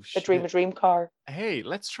 Oh, shit. A dream car. Hey,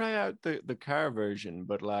 let's try out the car version,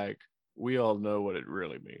 but like we all know what it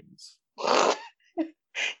really means.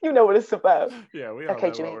 You know what it's about. Yeah, we all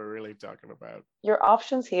know Jimmy, what we're really talking about. Your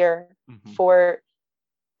options here for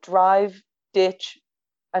drive, ditch,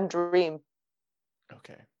 and dream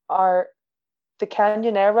are the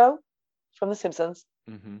Canyonero from The Simpsons.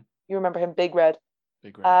 You remember him, Big Red.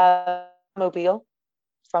 Mobile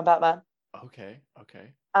from Batman. Okay.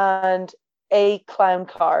 And a clown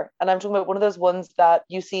car. And I'm talking about one of those ones that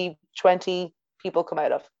you see 20 people come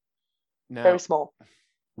out of. Now, very small.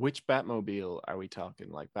 Which Batmobile are we talking?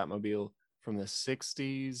 Like Batmobile from the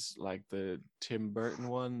 60s, like the Tim Burton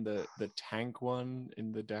one, the tank one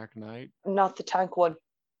in The Dark Knight? Not the tank one.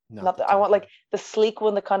 I want like the sleek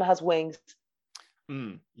one that kind of has wings.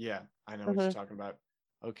 Yeah, I know what you're talking about.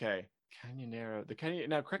 Okay, Canyonero.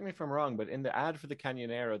 Now, correct me if I'm wrong, but in the ad for the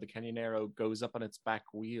Canyonero goes up on its back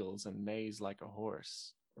wheels and neighs like a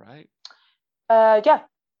horse, right? Yeah.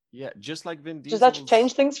 Yeah, just like Vin Diesel. Does that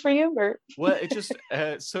change things for you? Or? Well, it just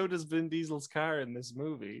so does Vin Diesel's car in this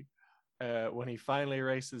movie. When he finally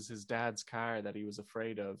races his dad's car that he was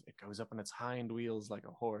afraid of, it goes up on its hind wheels like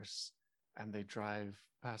a horse, and they drive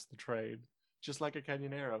past the train, just like a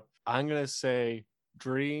Canyonero. I'm gonna say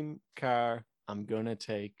dream car. I'm gonna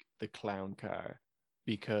take the clown car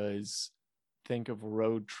because think of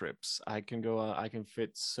road trips. I can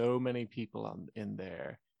fit so many people in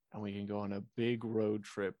there. And we can go on a big road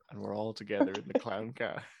trip and we're all together in the clown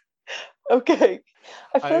car. Okay.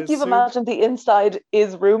 I feel like you've imagined the inside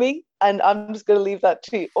is roomy, and I'm just going to leave that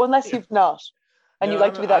to you. Unless you've not. And you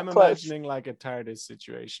like to be that close. I'm imagining like a TARDIS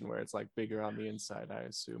situation where it's like bigger on the inside, I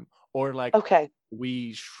assume. Or like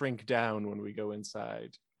we shrink down when we go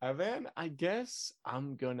inside. And then I guess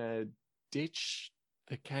I'm going to ditch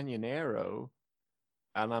the Canyonero.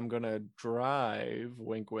 And I'm gonna drive,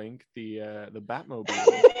 wink, wink, the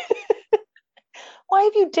Batmobile. Why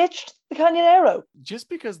have you ditched the Canyonero? Just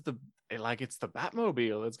because it's the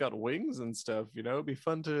Batmobile. It's got wings and stuff. It'd be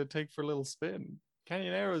fun to take for a little spin.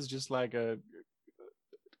 Canyonero is just like a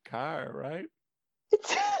car, right?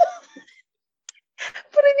 But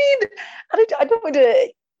I mean, I don't want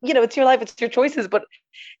to. It's your life, it's your choices. But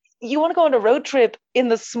you want to go on a road trip in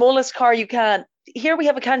the smallest car you can. Here we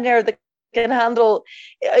have a Canyonero that can handle,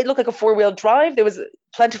 it looked like a 4-wheel drive. There was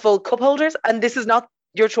plentiful cup holders, and this is not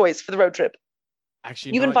your choice for the road trip.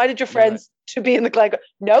 Actually, You've no, invited your you're right. friends to be in the clown car.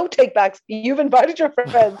 No take backs. You've invited your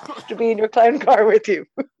friends to be in your clown car with you.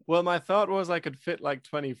 Well, my thought was I could fit like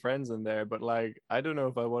 20 friends in there, but like I don't know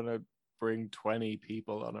if I want to bring 20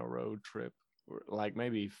 people on a road trip. Or, like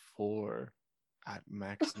maybe 4 at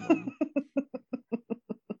maximum.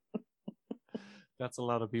 That's a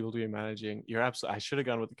lot of people to be managing. You're absolutely. I should have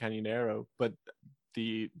gone with the Canyonero, but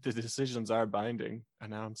the decisions are binding,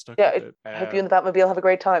 and now I'm stuck with it. I hope you and the Batmobile have a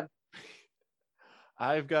great time.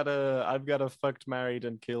 I've got a fucked, married,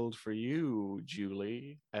 and killed for you,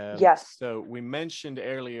 Julie. Yes. So we mentioned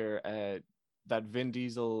earlier that Vin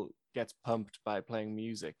Diesel gets pumped by playing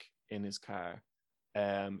music in his car.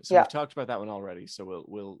 So we've talked about that one already. So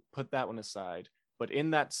we'll put that one aside. But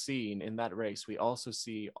in that scene, in that race, we also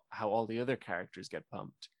see how all the other characters get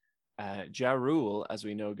pumped. Ja Rule, as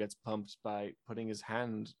we know, gets pumped by putting his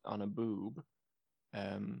hand on a boob.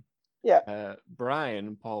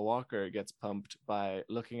 Brian, Paul Walker, gets pumped by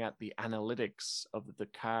looking at the analytics of the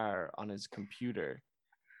car on his computer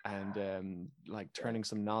and like turning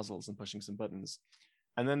some nozzles and pushing some buttons.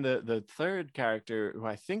 And then the third character, who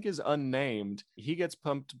I think is unnamed, he gets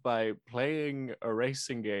pumped by playing a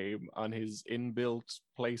racing game on his inbuilt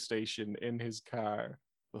PlayStation in his car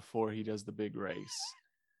before he does the big race.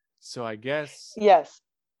 So I guess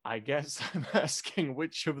I'm asking,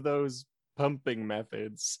 which of those pumping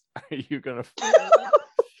methods are you gonna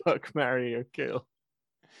fuck, marry, or kill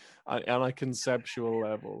on a conceptual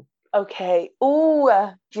level? Okay.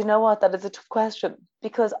 Oh, do you know what? That is a tough question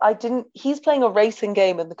because he's playing a racing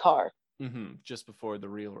game in the car. Just before the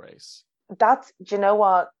real race. Do you know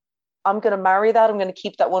what? I'm going to marry that. I'm going to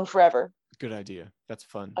keep that one forever. Good idea. That's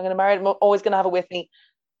fun. I'm going to marry it. I'm always going to have it with me.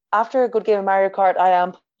 After a good game of Mario Kart, I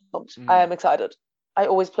am pumped. I am excited. I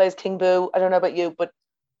always play as King Boo. I don't know about you, but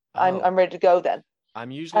I'm ready to go then. I'm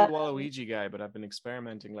usually a Waluigi guy, but I've been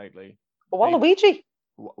experimenting lately. Waluigi?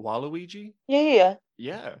 Waluigi? Yeah.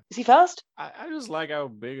 Is he fast? I just like how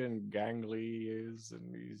big and gangly he is,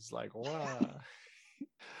 and he's like, wow.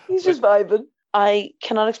 He's just vibing. I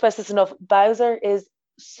cannot express this enough. Bowser is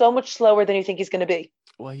so much slower than you think he's going to be.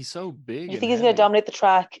 Well, he's so big. You think he's going to dominate the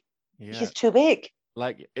track? Yeah. He's too big.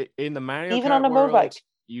 Like in the Mario even Kart on a world, motorbike,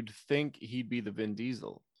 you'd think he'd be the Vin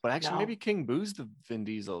Diesel, but actually maybe King Boo's the Vin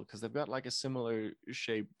Diesel because they've got like a similar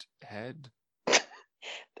shaped head.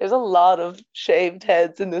 There's a lot of shaved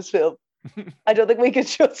heads in this film. I don't think we could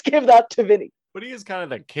just give that to Vinny. But he is kind of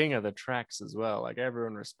the king of the tracks as well. Like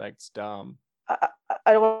everyone respects Dom.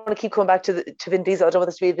 I don't want to keep coming back to Vin Diesel. I don't want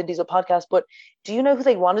this to be a Vin Diesel podcast, but do you know who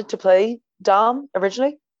they wanted to play Dom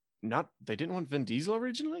originally? They didn't want Vin Diesel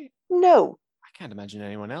originally? No. I can't imagine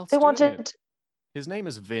anyone else. They wanted his name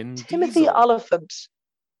is Vin Timothy Diesel. Oliphant.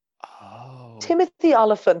 Oh. Timothy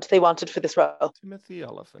Oliphant they wanted for this role. Timothy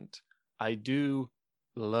Oliphant. I do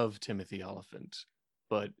love Timothy Oliphant,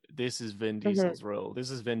 but this is Vin Diesel's role. This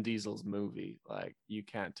is Vin Diesel's movie. Like, you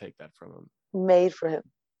can't take that from him. Made for him.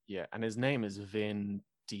 Yeah, and his name is Vin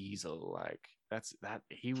Diesel. Like,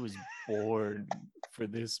 he was born for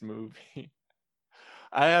this movie.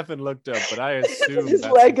 I haven't looked up, but I assume his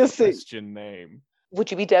that's legacy. a Christian name.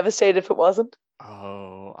 Would you be devastated if it wasn't?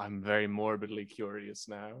 Oh, I'm very morbidly curious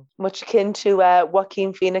now. Much akin to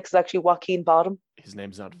Joaquin Phoenix is actually Joaquin Bottom. His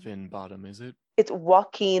name's not Vin Bottom, is it? It's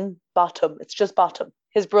Joaquin Bottom. It's just Bottom.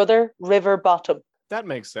 His brother, River Bottom. That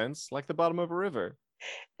makes sense, like the bottom of a river.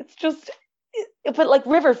 It's just, but like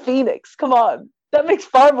River Phoenix, come on. That makes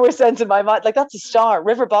far more sense in my mind. Like, that's a star.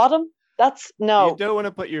 River Bottom? No. You don't want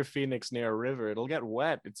to put your Phoenix near a river. It'll get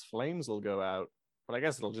wet. Its flames will go out. But I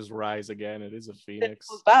guess it'll just rise again. It is a Phoenix.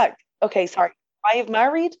 It goes back. Okay, sorry. I have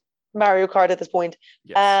married Mario Kart at this point.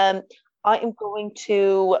 Yes. I am going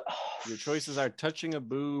to... Your choices are touching a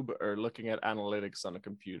boob or looking at analytics on a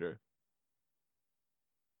computer.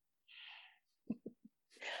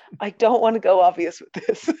 I don't want to go obvious with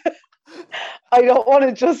this. I don't want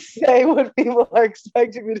to just say what people are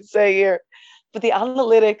expecting me to say here. But the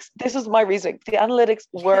analytics, this is my reasoning. The analytics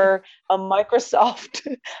were a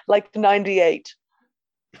Microsoft like 98.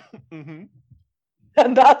 Mm-hmm.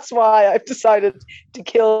 And that's why I've decided to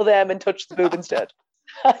kill them and touch the boob instead.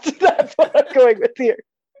 That's what I'm going with here.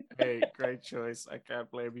 Hey, great choice. I can't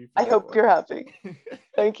blame you. I hope you're happy.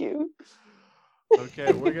 Thank you.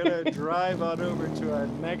 Okay, we're going to drive on over to our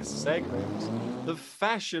next segment, the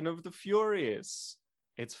fashion of the furious.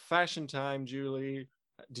 It's fashion time, Julie.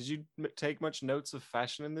 Did you take much notes of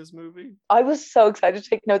fashion in this movie? I was so excited to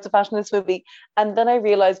take notes of fashion in this movie. And then I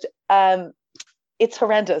realized it's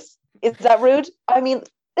horrendous. Is that rude? I mean,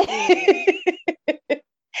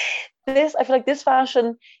 This, I feel like this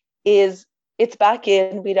fashion it's back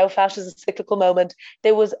in. We know fashion is a cyclical moment.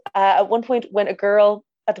 There was at one point when a girl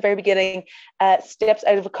at the very beginning steps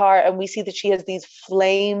out of a car and we see that she has these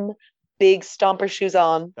flame big stomper shoes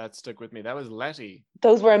on. That stuck with me. That was Letty.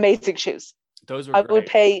 Those were amazing shoes. Those were I great. would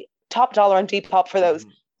pay top dollar on Depop for those.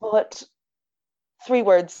 But 3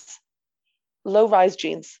 words: low-rise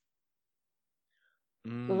jeans.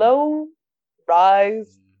 Low-rise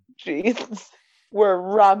jeans were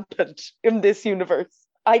rampant in this universe.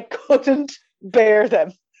 I couldn't bear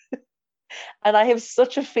them. And I have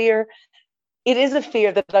such a fear. It is a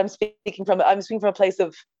fear that I'm speaking from. I'm speaking from a place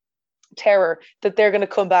of terror that they're going to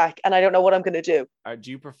come back and I don't know what I'm going to do.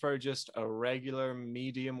 Do you prefer just a regular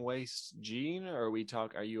medium waist jean, or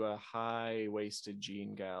are you a high waisted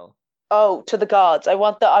jean gal? Oh, to the gods. I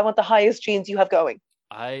want the highest jeans you have going.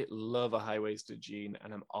 I love a high-waisted jean,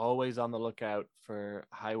 and I'm always on the lookout for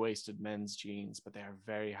high-waisted men's jeans, but they are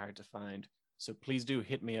very hard to find. So please do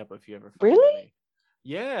hit me up if you ever find Really? any.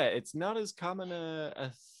 Yeah, it's not as common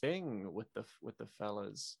a thing with the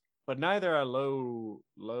fellas, but neither are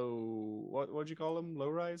what'd you call them?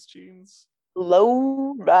 Low-rise jeans?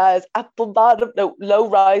 Low-rise apple bottom. No,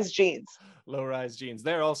 low-rise jeans. Low-rise jeans.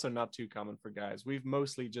 They're also not too common for guys. We've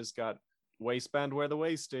mostly just got waistband where the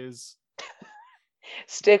waist is.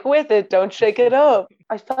 Stick with it. Don't shake it up.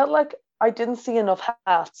 I felt like I didn't see enough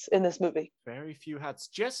hats in this movie. Very few hats.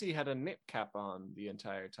 Jessie had a knit cap on the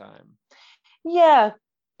entire time. Yeah,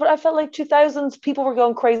 but I felt like 2000s people were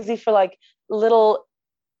going crazy for like little,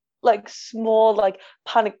 like small, like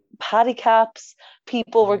patty caps.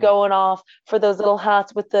 People were going off for those little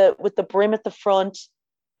hats with the brim at the front,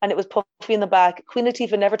 and it was puffy in the back. Queen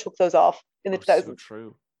Latifah never took those off in the 2000s. So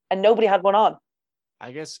true. And nobody had one on.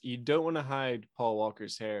 I guess you don't want to hide Paul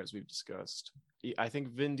Walker's hair, as we've discussed. I think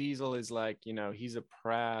Vin Diesel is like, he's a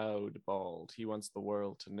proud bald. He wants the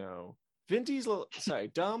world to know.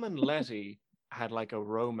 Dom and Letty had like a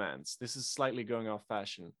romance. This is slightly going off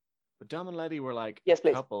fashion, but Dom and Letty were like a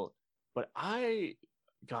couple. But I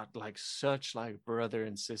got like such like brother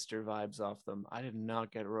and sister vibes off them. I did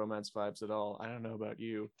not get romance vibes at all. I don't know about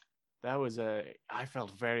you. I felt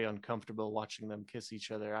very uncomfortable watching them kiss each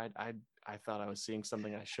other. I thought I was seeing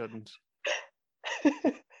something I shouldn't.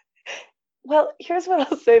 Well, here's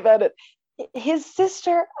what I'll say about it. His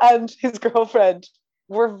sister and his girlfriend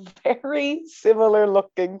were very similar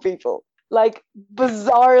looking people, like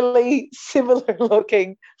bizarrely similar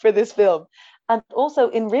looking for this film. And also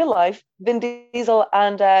in real life, Vin Diesel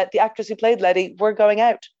and the actress who played Letty were going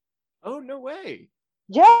out. Oh, no way.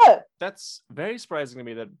 Yeah. That's very surprising to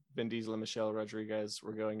me that Vin Diesel and Michelle Rodriguez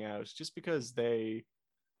were going out, just because I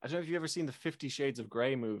don't know if you've ever seen the 50 Shades of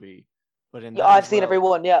Grey movie, but I've seen every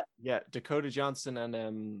one, yeah. Yeah, Dakota Johnson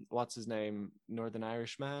and what's his name, Northern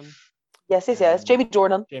Irishman? Yes. Jamie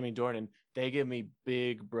Dornan. They give me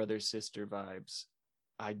big brother sister vibes.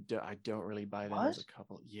 I don't really buy them as a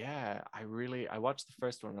couple. Yeah, I watched the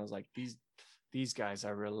first one and I was like, these guys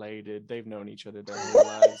are related. They've known each other their whole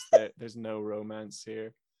lives. There's no romance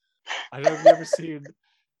here. I don't know if you've ever seen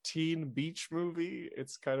Teen Beach Movie.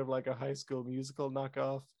 It's kind of like a High School Musical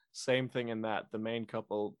knockoff. Same thing in that. The main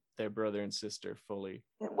couple, they're brother and sister fully.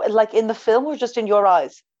 Like in the film or just in your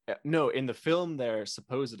eyes? No, in the film they're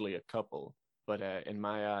supposedly a couple, but in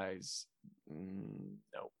my eyes,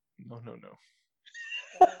 no.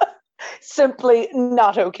 Simply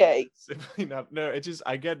not okay. Simply not. No,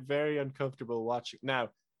 I get very uncomfortable watching. Now,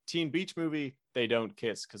 Teen Beach Movie, they don't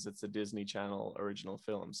kiss because it's a Disney Channel original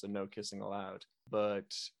film, so no kissing allowed.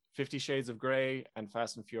 But 50 Shades of Grey and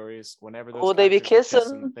Fast and Furious, whenever those they be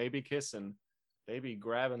kissing. They be kissing. They be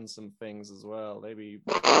grabbing some things as well. They be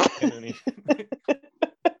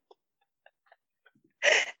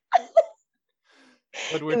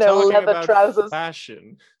But we're talking about trousers.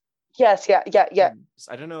 Fashion. Yes, yeah.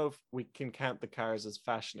 I don't know if we can count the cars as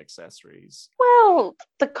fashion accessories. Well,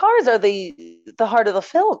 the cars are the heart of the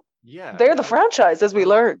film. Yeah. They're the franchise, as we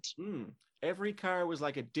learned. Every car was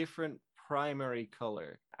like a different primary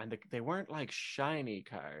color. And they weren't like shiny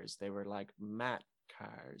cars. They were like matte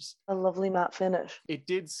cars. A lovely matte finish. It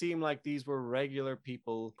did seem like these were regular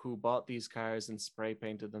people who bought these cars and spray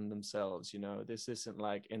painted them themselves. This isn't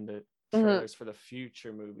like in the trailers for the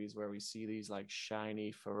future movies where we see these like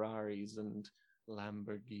shiny Ferraris and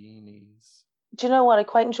Lamborghinis. Do you know what I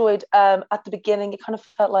quite enjoyed? At the beginning, it kind of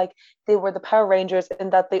felt like they were the Power Rangers in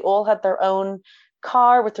that they all had their own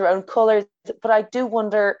car with their own colors. But I do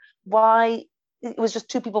wonder why it was just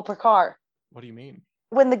 2 people per car. What do you mean?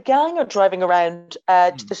 When the gang are driving around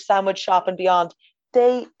to the sandwich shop and beyond,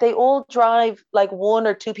 they all drive like 1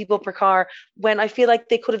 or 2 people per car when I feel like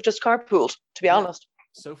they could have just carpooled, to be honest.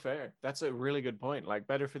 So fair. That's a really good point. Like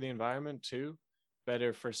better for the environment too.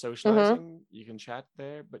 Better for socializing. You can chat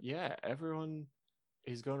there. But yeah, everyone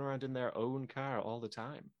is going around in their own car all the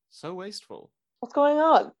time. So wasteful. What's going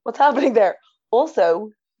on? What's happening there? Also,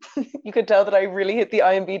 you could tell that I really hit the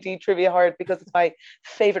IMBD trivia hard because it's my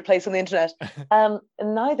favorite place on the internet.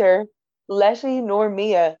 Neither Letty nor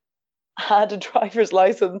Mia had a driver's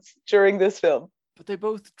license during this film. But they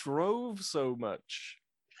both drove so much.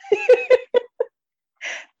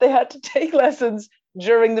 They had to take lessons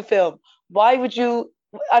during the film. Why would you?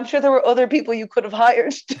 I'm sure there were other people you could have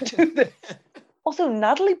hired to do this. Also,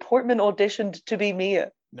 Natalie Portman auditioned to be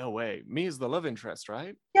Mia. No way. Mia's the love interest,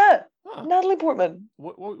 right? Yeah, Huh. Natalie Portman.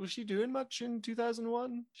 What was she doing much in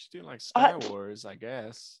 2001? She's doing like Star Wars, I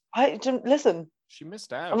guess. I didn't listen. She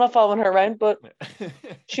missed out. I'm not following her around, but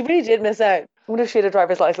she really did miss out. I wonder if she had a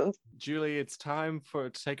driver's license. Julie, it's time to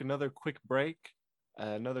take another quick break,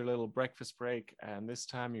 another little breakfast break, and this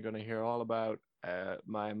time you're going to hear all about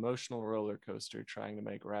my emotional roller coaster trying to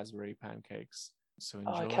make raspberry pancakes. So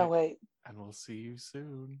enjoy. Oh, I can't wait. And we'll see you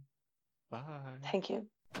soon. Bye. Thank you.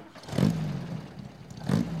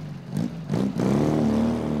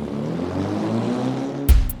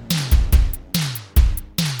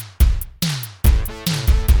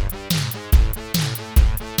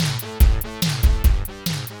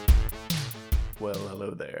 Well,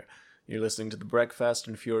 hello there. You're listening to the Breakfast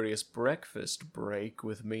and Furious Breakfast Break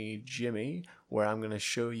with me, Jimmy, where I'm going to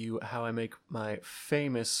show you how I make my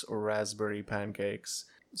famous raspberry pancakes.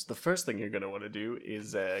 So the first thing you're going to want to do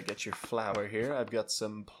is get your flour here. I've got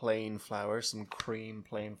some plain flour, some cream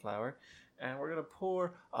plain flour, and we're going to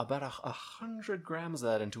pour about 100 grams of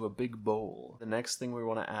that into a big bowl. The next thing we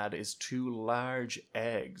want to add is 2 large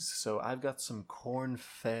eggs. So I've got some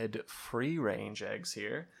corn-fed free-range eggs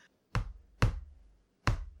here.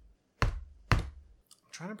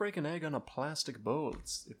 Trying to break an egg on a plastic bowl.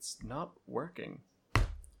 It's not working.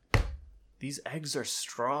 These eggs are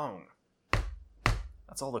strong.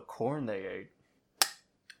 That's all the corn they ate.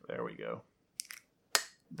 There we go.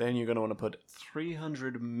 Then you're going to want to put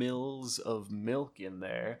 300 mils of milk in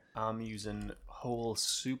there. I'm using whole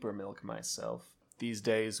super milk myself. These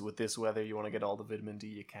days, with this weather, you want to get all the vitamin D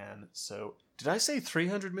you can. So, did I say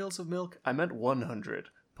 300 mils of milk? I meant 100.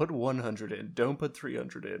 Put 100 in. Don't put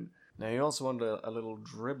 300 in. Now you also want a little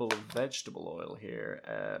dribble of vegetable oil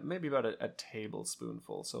here, maybe about a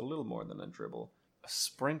tablespoonful, so a little more than a dribble. A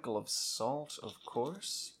sprinkle of salt, of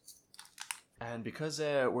course. And because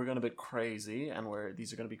we're going a bit crazy, and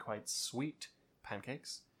these are going to be quite sweet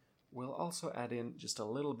pancakes, we'll also add in just a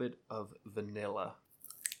little bit of vanilla.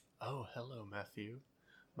 Oh, hello, Matthew.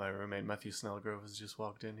 My roommate Matthew Snellgrove has just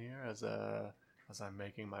walked in here as I'm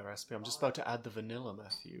making my recipe. I'm just about to add the vanilla,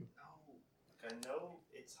 Matthew. I know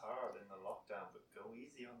it's hard in the lockdown, but go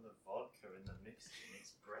easy on the vodka in the mix. It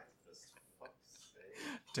makes breakfast. Fuck's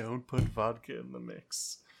sake. Don't put vodka in the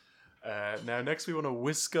mix. Now, next we want to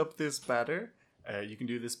whisk up this batter. You can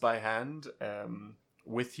do this by hand,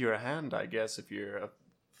 with your hand, I guess, if you're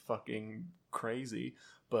fucking crazy.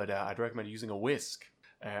 But I'd recommend using a whisk.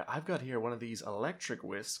 I've got here one of these electric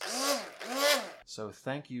whisks. So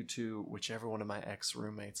thank you to whichever one of my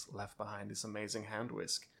ex-roommates left behind this amazing hand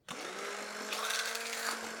whisk.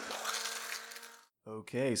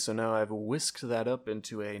 Okay, so now I've whisked that up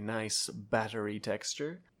into a nice battery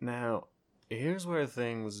texture. Now, here's where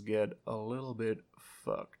things get a little bit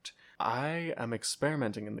fucked. I am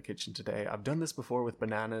experimenting in the kitchen today. I've done this before with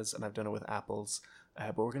bananas and I've done it with apples,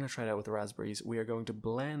 but we're going to try it out with raspberries. We are going to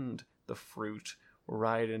blend the fruit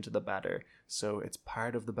right into the batter. So it's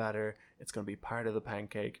part of the batter. It's going to be part of the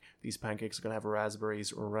pancake. These pancakes are going to have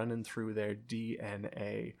raspberries running through their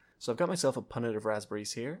DNA. So I've got myself a punnet of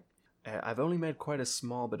raspberries here. I've only made quite a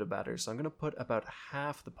small bit of batter, so I'm going to put about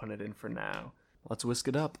half the punnet in for now. Let's whisk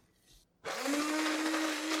it up.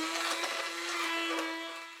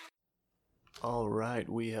 Alright,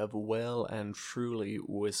 we have well and truly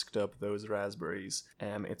whisked up those raspberries.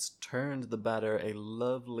 It's turned the batter a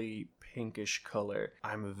lovely pinkish color.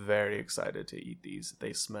 I'm very excited to eat these.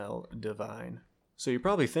 They smell divine. So you're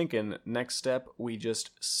probably thinking, next step, we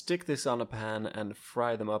just stick this on a pan and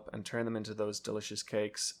fry them up and turn them into those delicious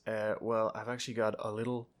cakes. Well, I've actually got a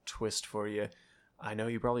little twist for you. I know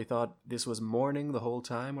you probably thought this was morning the whole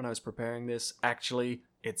time when I was preparing this. Actually,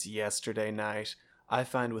 it's yesterday night. I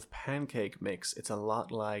find with pancake mix, it's a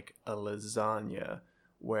lot like a lasagna,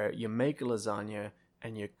 where you make a lasagna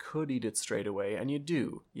and you could eat it straight away, and you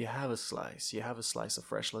do. You have a slice of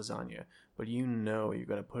fresh lasagna, but you know you're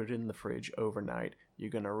going to put it in the fridge overnight, you're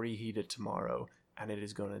going to reheat it tomorrow, and it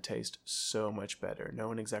is going to taste so much better. No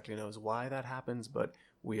one exactly knows why that happens, but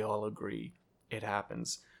we all agree it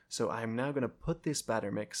happens. So I'm now going to put this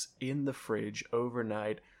batter mix in the fridge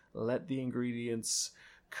overnight, let the ingredients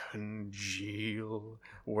congeal,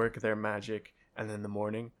 work their magic, and then in the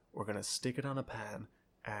morning we're going to stick it on a pan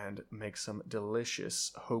and make some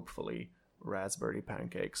delicious, hopefully, raspberry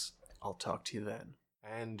pancakes. I'll talk to you then.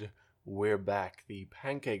 And we're back. The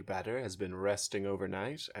pancake batter has been resting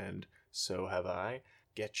overnight, and so have I.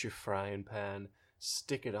 Get your frying pan,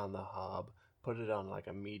 stick it on the hob, put it on like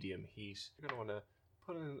a medium heat. You're going to want to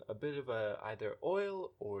put in a bit of either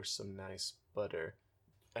oil or some nice butter.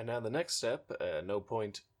 And now the next step, no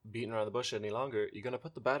point beating around the bush any longer, you're going to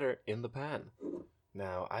put the batter in the pan.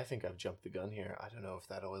 Now, I think I've jumped the gun here. I don't know if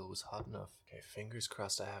that oil was hot enough. Okay, fingers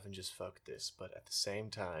crossed I haven't just fucked this, but at the same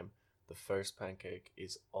time, the first pancake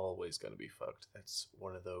is always going to be fucked. That's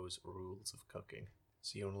one of those rules of cooking.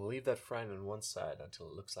 So you want to leave that frying on one side until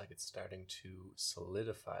it looks like it's starting to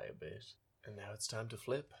solidify a bit. And now it's time to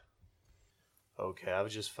flip. Okay, I've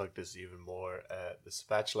just fucked this even more. The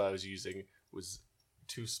spatula I was using was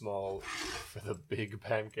too small for the big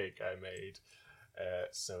pancake I made.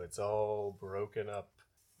 So it's all broken up.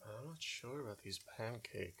 I'm not sure about these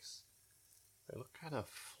pancakes. They look kind of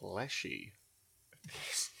fleshy.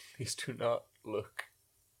 These do not look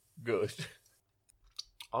good.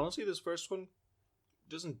 Honestly, this first one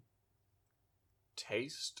doesn't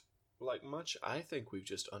taste like much. I think we've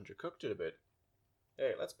just undercooked it a bit.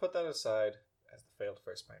 Hey, let's put that aside as the failed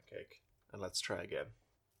first pancake, and let's try again.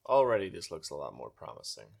 Already this looks a lot more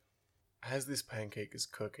promising. As this pancake is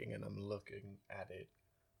cooking and I'm looking at it,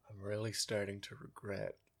 I'm really starting to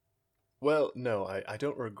regret. Well, no, I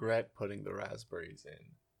don't regret putting the raspberries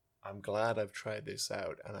in. I'm glad I've tried this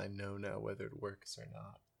out and I know now whether it works or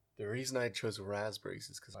not. The reason I chose raspberries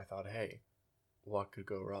is because I thought, hey, what could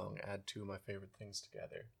go wrong? Add two of my favorite things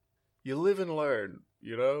together. You live and learn,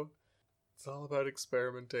 you know? It's all about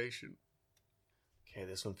experimentation. Okay,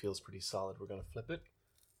 this one feels pretty solid. We're going to flip it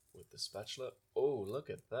with the spatula. Oh,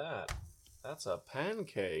 look at that. That's a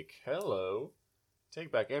pancake. Hello.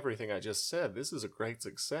 Take back everything I just said. This is a great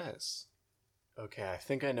success. Okay, I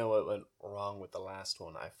think I know what went wrong with the last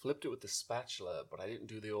one. I flipped it with the spatula, but I didn't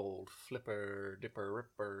do the old flipper, dipper,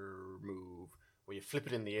 ripper move where you flip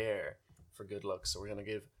it in the air for good luck. So we're going to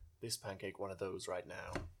give this pancake one of those right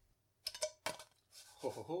now. Ho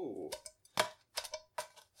ho ho.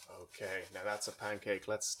 Okay, now that's a pancake.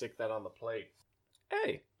 Let's stick that on the plate.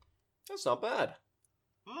 Hey, that's not bad.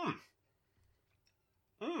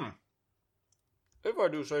 If I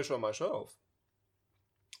do say so myself.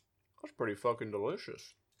 That's pretty fucking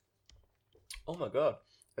delicious. Oh my god.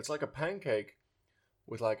 It's like a pancake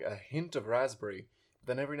with like a hint of raspberry.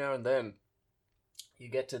 Then every now and then you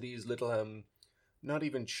get to these little, not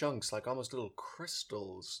even chunks, like almost little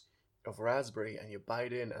crystals of raspberry, and you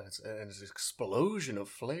bite in and it's an explosion of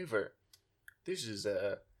flavor. This is,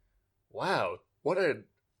 wow. What a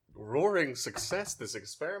roaring success this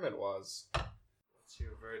experiment was. What's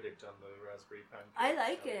your verdict on the raspberry pancake? I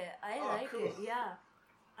like it. I like cool. it. Yeah.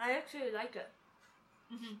 I actually like it.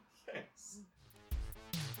 Mm-hmm. Thanks.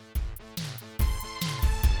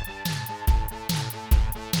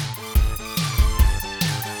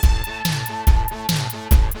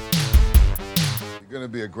 You're gonna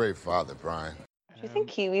be a great father, Brian. Do you think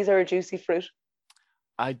kiwis are a juicy fruit?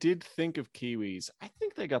 I did think of kiwis. I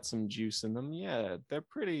think they got some juice in them. Yeah, they're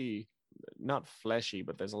pretty, not fleshy,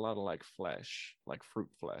 but there's a lot of like flesh, like fruit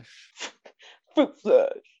flesh. Fruit flesh.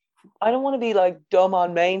 I don't want to be like dumb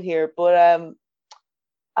on Maine here, but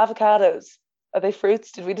avocados, are they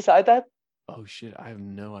fruits? Did we decide that? Oh shit, I have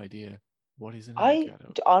no idea. What is an I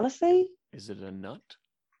avocado? honestly, Is it a nut?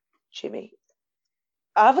 Jimmy,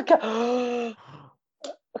 avocado.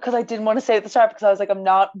 Because I didn't want to say it at the start because I was like, I'm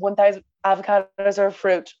not 1,000 avocados are a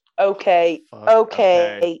fruit. Okay, Fuck,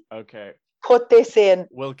 okay. Okay. Put this in.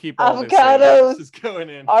 We'll keep all Avocados this is going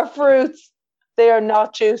in. Are fruits. They are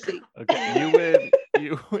not juicy. Okay, you win.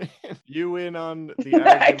 You win. You win on the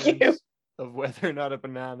Thank argument you. of whether or not a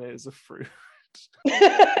banana is a fruit.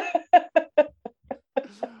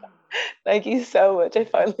 Thank you so much. I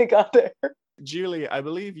finally got there. Julie, I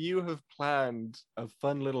believe you have planned a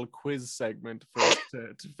fun little quiz segment for us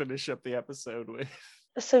to finish up the episode with.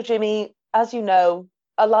 So, Jimmy, as you know,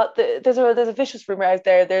 there's a vicious rumor out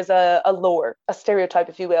there. There's a lore, a stereotype,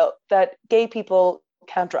 if you will, that gay people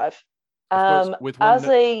can't drive. Of course, with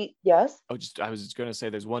one yes. I was just going to say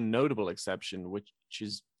there's one notable exception, which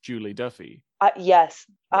is Julie Duffy. Yes.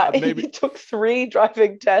 Maybe It took 3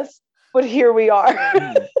 driving tests, but here we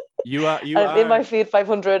are. You are in my Fiat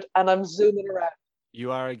 500 and I'm zooming around.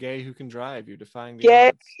 You are a gay who can drive. You're defying the Gay.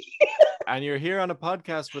 odds. And you're here on a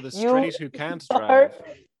podcast with a straight who can't drive.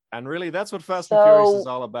 And really, that's what Fast and Furious is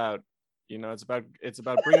all about. You know, it's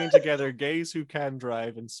about bringing together gays who can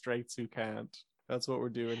drive and straights who can't. That's what we're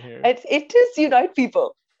doing here. It does unite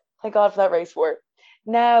people. Thank God for that race war.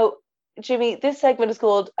 Now, Jimmy, this segment is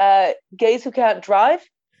called "Gays Who Can't Drive?"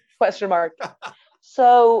 Question mark.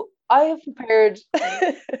 So I have prepared.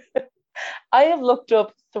 I have looked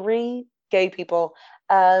up 3 gay people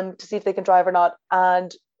to see if they can drive or not,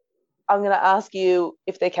 and I'm going to ask you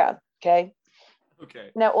if they can. Okay.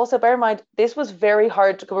 Okay. Now, also bear in mind, this was very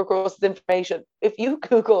hard to come across this information. If you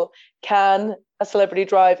Google "can a celebrity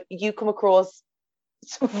drive," you come across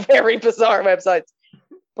some very bizarre websites.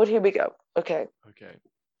 But here we go. Okay. Okay.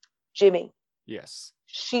 Jimmy, Yes.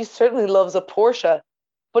 she certainly loves a Porsche,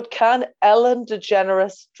 but can Ellen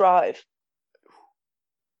DeGeneres drive?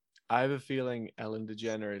 I have a feeling Ellen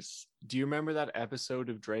DeGeneres. Do you remember that episode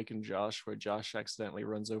of Drake and Josh where Josh accidentally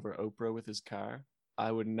runs over Oprah with his car? I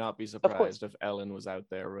would not be course. surprised if Ellen was out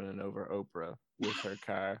there running over Oprah with her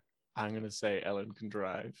car. I'm going to say Ellen can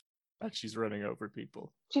drive, and she's running over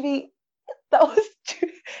people. Jimmy, that was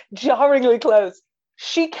jarringly close.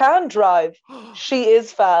 She can drive. She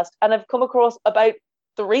is fast. And I've come across about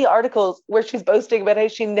 3 articles where she's boasting about how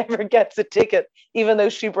she never gets a ticket, even though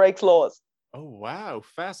she breaks laws. Oh, wow.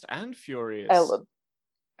 Fast and furious.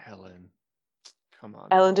 Ellen. Come on.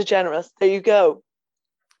 Ellen DeGeneres. There you go.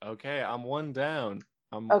 Okay, I'm 1 down.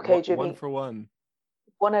 I'm Okay, Jimmy. 1 for 1.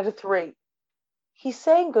 1 out of 3. He's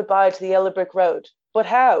saying goodbye to the yellow brick road. But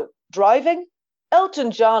how? Driving? Elton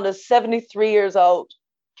John is 73 years old.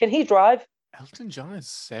 Can he drive? Elton John is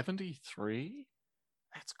 73?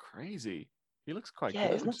 That's crazy. He looks quite Yeah,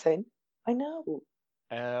 good. isn't that insane? I know.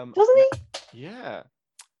 Um, Doesn't he? Yeah.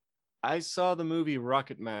 I saw the movie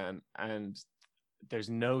Rocket Man, and there's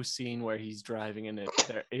no scene where he's driving in it.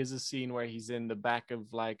 There is a scene where he's in the back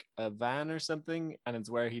of like a van or something, and it's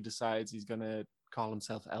where he decides he's going to call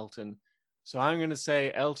himself Elton. So I'm going to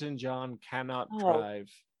say Elton John cannot drive.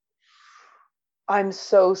 I'm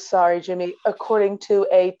so sorry, Jimmy. According to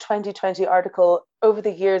a 2020 article, over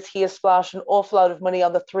the years, he has splashed an awful lot of money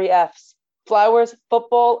on the 3 Fs. Flowers,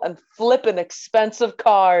 football, and flipping expensive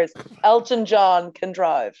cars. Elton John can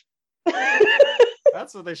drive.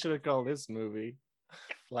 That's what they should have called this movie.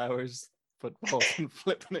 Flowers, footballs, and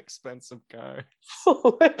flipping expensive cars.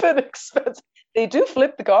 Flipping expensive. They do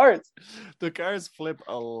flip the cars. The cars flip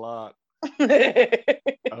a lot. Okay.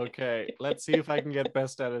 Okay, let's see if I can get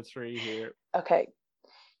best out of 3 here.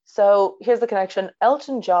 So here's the connection.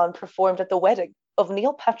 Elton John performed at the wedding of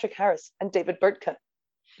Neil Patrick Harris and David Bergman.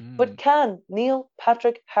 But can Neil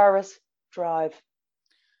Patrick Harris drive?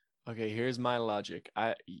 Okay, here's my logic.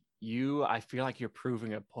 I feel like you're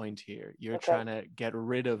proving a point here. You're trying to get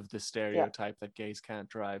rid of the stereotype that gays can't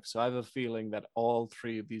drive. So I have a feeling that all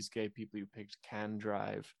 3 of these gay people you picked can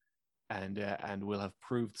drive, and will have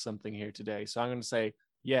proved something here today. So I'm going to say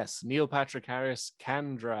yes, Neil Patrick Harris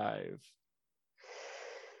can drive.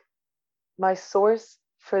 My source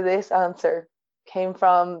for this answer came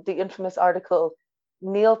from the infamous article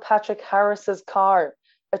Neil Patrick Harris's car,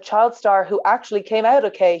 a child star who actually came out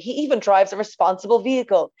okay. He even drives a responsible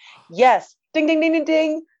vehicle. Yes, ding, ding, ding, ding,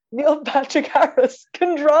 ding. Neil Patrick Harris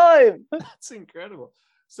can drive. That's incredible.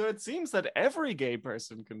 So it seems that every gay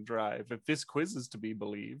person can drive, if this quiz is to be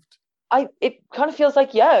believed. It kind of feels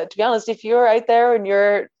like, yeah, to be honest, if you're out there and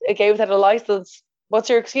you're a gay without a license, what's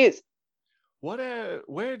your excuse?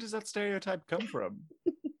 Where does that stereotype come from?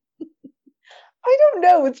 I don't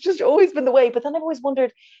know. It's just always been the way. But then I've always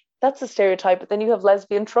wondered, that's a stereotype. But then you have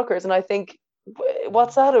lesbian truckers, and I think,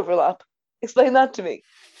 what's that overlap? Explain that to me.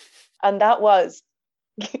 And that was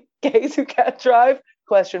gays who can't drive?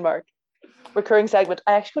 Question mark. Recurring segment.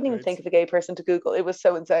 I actually couldn't even think of a gay person to Google. It was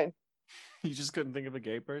so insane. You just couldn't think of a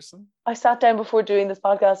gay person? I sat down before doing this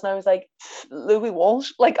podcast and I was like, Louis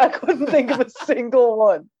Walsh? Like, I couldn't think of a single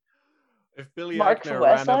one. If Billy Mark Eichner from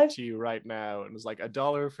ran up Westside? to you right now and was like,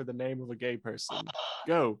 $1 for the name of a gay person,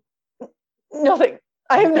 go. Nothing.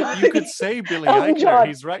 I have no You could say Billy Elton Eichner. John.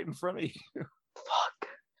 He's right in front of you.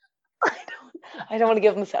 Fuck. I don't want to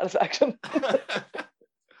give him the satisfaction.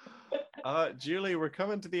 Julie, we're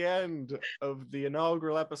coming to the end of the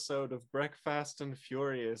inaugural episode of Breakfast and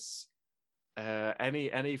Furious.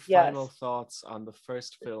 Any final thoughts on the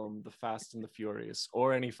first film, The Fast and the Furious,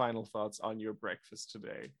 or any final thoughts on your breakfast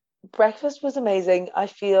today? Breakfast was amazing. I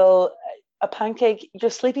feel a pancake,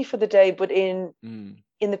 you're sleepy for the day, but in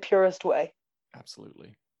the purest way.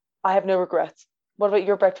 Absolutely. I have no regrets. What about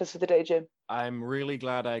your breakfast for the day, Jim? I'm really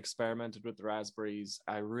glad I experimented with the raspberries.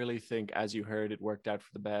 I really think, as you heard, it worked out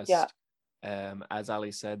for the best. Yeah. As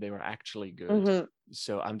Ali said, they were actually good. Mm-hmm.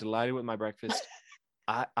 So I'm delighted with my breakfast.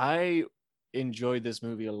 I enjoyed this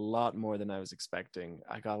movie a lot more than I was expecting.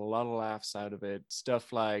 I got a lot of laughs out of it.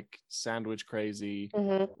 Stuff like Sandwich Crazy,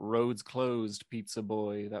 Roads Closed, Pizza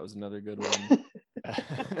Boy. That was another good one.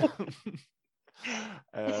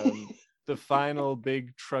 The final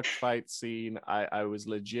big truck fight scene, I was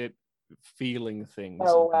legit feeling things.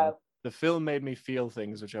 Oh, wow. The film made me feel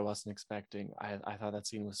things which I wasn't expecting. I thought that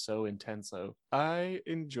scene was so intense. So I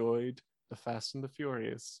enjoyed The Fast and the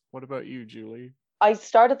Furious. What about you, Julie? I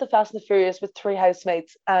started The Fast and the Furious with 3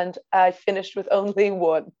 housemates and I finished with only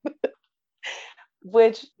 1.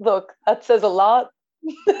 Which, look, that says a lot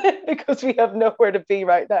because we have nowhere to be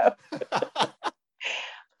right now.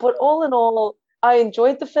 But all in all, I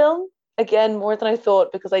enjoyed the film, again, more than I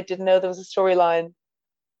thought because I didn't know there was a storyline.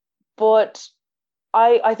 But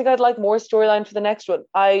I think I'd like more storyline for the next one.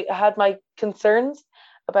 I had my concerns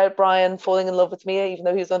about Brian falling in love with Mia, even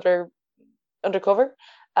though he was undercover.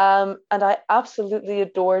 And I absolutely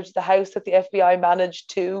adored the house that the FBI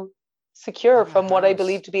managed to secure from what I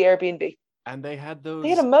believe to be Airbnb. And they had those. They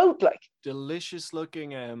had a moat, like delicious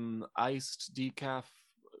looking iced decaf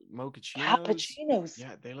mochachinos. cappuccinos.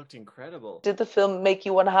 Yeah, they looked incredible. Did the film make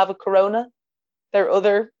you want to have a Corona? Their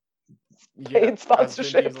other paid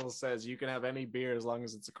sponsorship. As Vin Diesel says, you can have any beer as long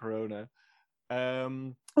as it's a Corona.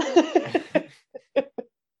 I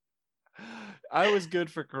was good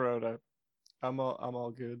for Corona. I'm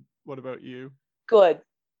all good. What about you? Good.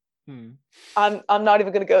 I'm not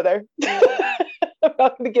even going to go there. I'm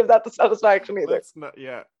not going to give that the satisfaction either. Let's not.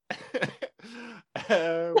 Yeah.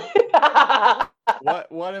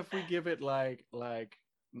 What if we give it like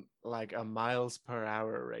a miles per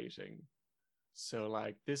hour rating? So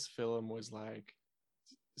like this film was like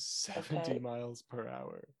 70 miles per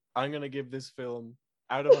hour. I'm gonna give this film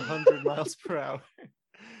out of 100 miles per hour.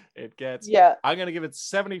 It gets. Yeah. I'm gonna give it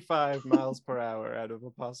 75 miles per hour out of a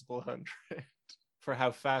possible 100 for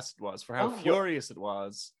how fast it was, for how furious it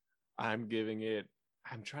was. I'm giving it.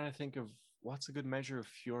 I'm trying to think of what's a good measure of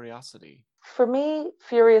furiosity. For me,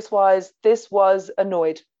 furious-wise, this was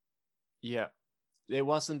annoyed. Yeah, it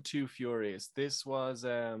wasn't too furious. This was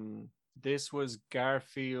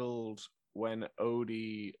Garfield when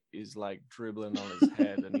Odie is like dribbling on his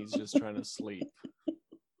head and he's just trying to sleep.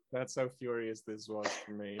 That's how furious this was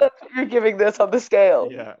for me. That's what you're giving this on the scale.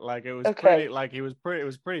 Yeah, like it was pretty. Like it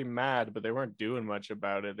was pretty mad, but they weren't doing much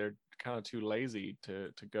about it. They're kind of too lazy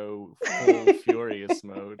to go full furious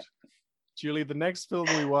mode. Julie, the next film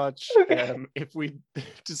we watch, if we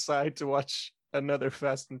decide to watch another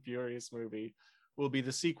Fast and Furious movie, will be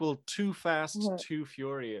the sequel Too Fast, Too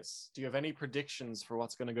Furious. Do you have any predictions for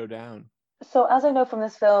what's going to go down? So as I know from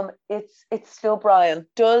this film, it's still Brian.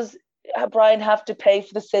 Does Brian have to pay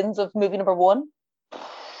for the sins of movie number 1?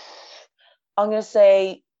 I'm going to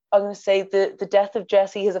say the death of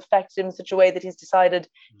Jesse has affected him in such a way that he's decided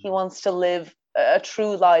he wants to live a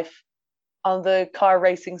true life on the car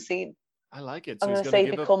racing scene. I like it. So I'm going to say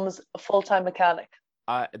he becomes a full-time mechanic.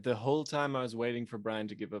 The whole time I was waiting for Brian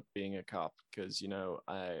to give up being a cop because, you know,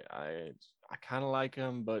 I kind of like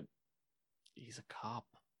him, but he's a cop.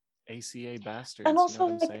 ACA bastard. And also,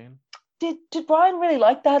 you know what I'm saying? Did Brian really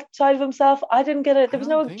like that side of himself? I didn't get it. There was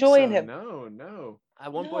no joy in him. No.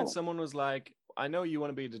 At one point, someone was like, I know you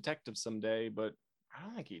want to be a detective someday, but I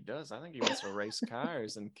don't think he does. I think he wants to race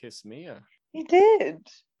cars and kiss Mia. He did.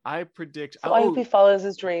 I predict. So I hope he follows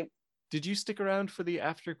his dream. Did you stick around for the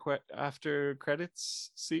after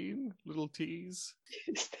credits scene? Little tease.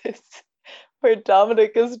 Is this where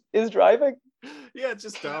Dominic is driving? Yeah,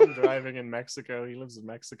 just Dom driving in Mexico. He lives in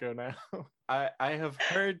Mexico now. I have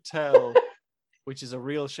heard tell, which is a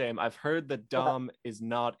real shame. I've heard that Dom is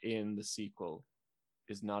not in the sequel,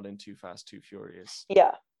 is not in Too Fast, Too Furious.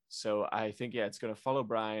 Yeah. So I think it's going to follow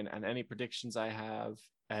Brian. And any predictions I have,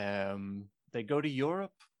 they go to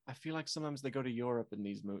Europe. I feel like sometimes they go to Europe in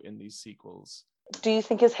these sequels. Do you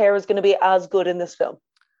think his hair is going to be as good in this film?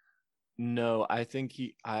 No, I think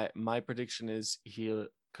my prediction is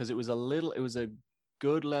because it was a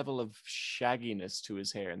good level of shagginess to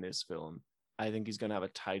his hair in this film. I think he's going to have a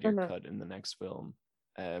tighter cut in the next film,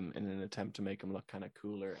 in an attempt to make him look kind of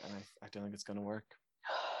cooler. And I don't think it's going to work.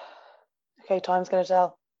 Okay, time's going to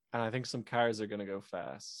tell. And I think some cars are going to go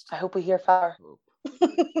fast. I hope we hear fire.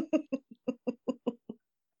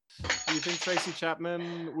 Do you think Tracy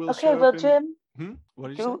Chapman will show up? Okay, well, Jim. What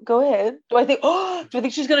did you say? Go ahead. Do I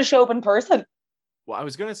think she's going to show up in person? Well, I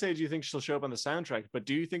was going to say, do you think she'll show up on the soundtrack? But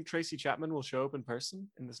do you think Tracy Chapman will show up in person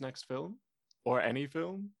in this next film? Or any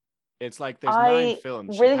film? It's like there's 9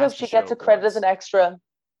 films. I really hope she gets a credit as an extra.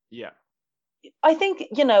 Yeah. I think,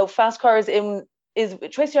 Fast Cars is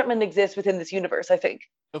Tracy Chapman exists within this universe, I think.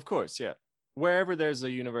 Of course, yeah. wherever there's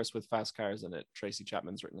a universe with fast cars in it, Tracy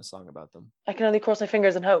Chapman's written a song about them. I can only cross my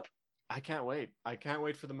fingers and hope. I can't wait. I can't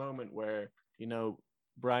wait for the moment where,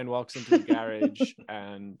 Brian walks into the garage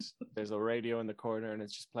and there's a radio in the corner and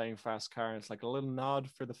it's just playing Fast Car. And it's like a little nod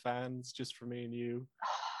for the fans, just for me and you.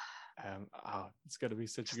 It's going to be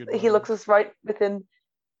such a good He looks us right within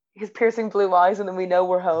his piercing blue eyes, and then we know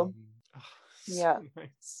we're home. Yeah.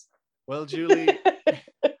 Nice. Well, Julie,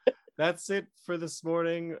 that's it for this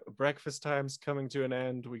morning. Breakfast time's coming to an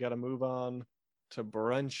end. We got to move on to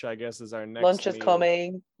brunch, I guess, is our next Lunch is meal.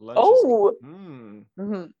 coming.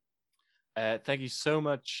 Mm-hmm. Thank you so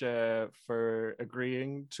much for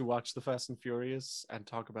agreeing to watch The Fast and Furious and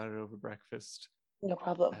talk about it over breakfast. No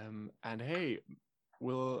problem. And hey,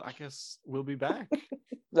 we'll be back.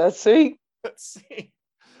 Let's see. Let's see.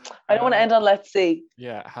 I don't want to end on let's see.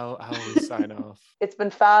 Yeah, how will we sign off? It's been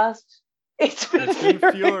fast. It's been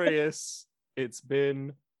furious. It's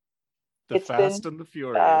been The Fast and the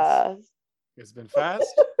Furious. Fast. It's been fast.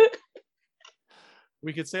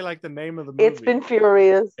 We could say like the name of the movie. It's been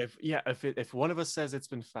furious. If one of us says it's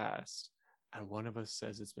been fast and one of us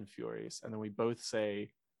says it's been furious, and then we both say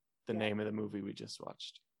the name of the movie we just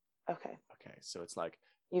watched. Okay. Okay, so it's like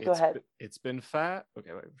you go ahead. It's been fast. Okay,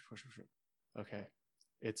 wait. Okay.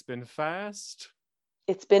 It's been fast.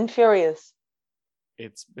 It's been furious.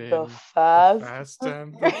 It's been the fast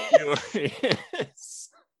and the furious.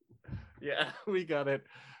 Yeah, we got it.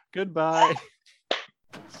 Goodbye.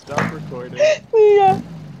 Stop recording. Yeah.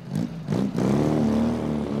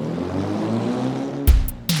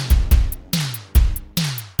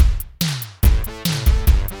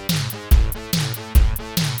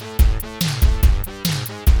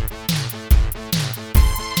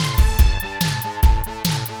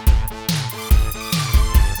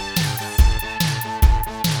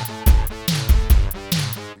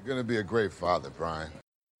 You're gonna be a great father, Brian.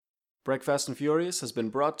 Breakfast and Furious has been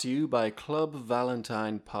brought to you by Club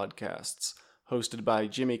Valentine Podcasts, hosted by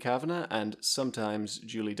Jimmy Kavanagh and sometimes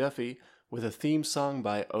Julie Duffy, with a theme song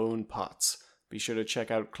by Owen Potts. Be sure to check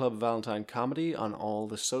out Club Valentine Comedy on all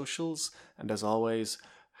the socials, and as always,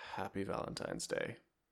 happy Valentine's Day.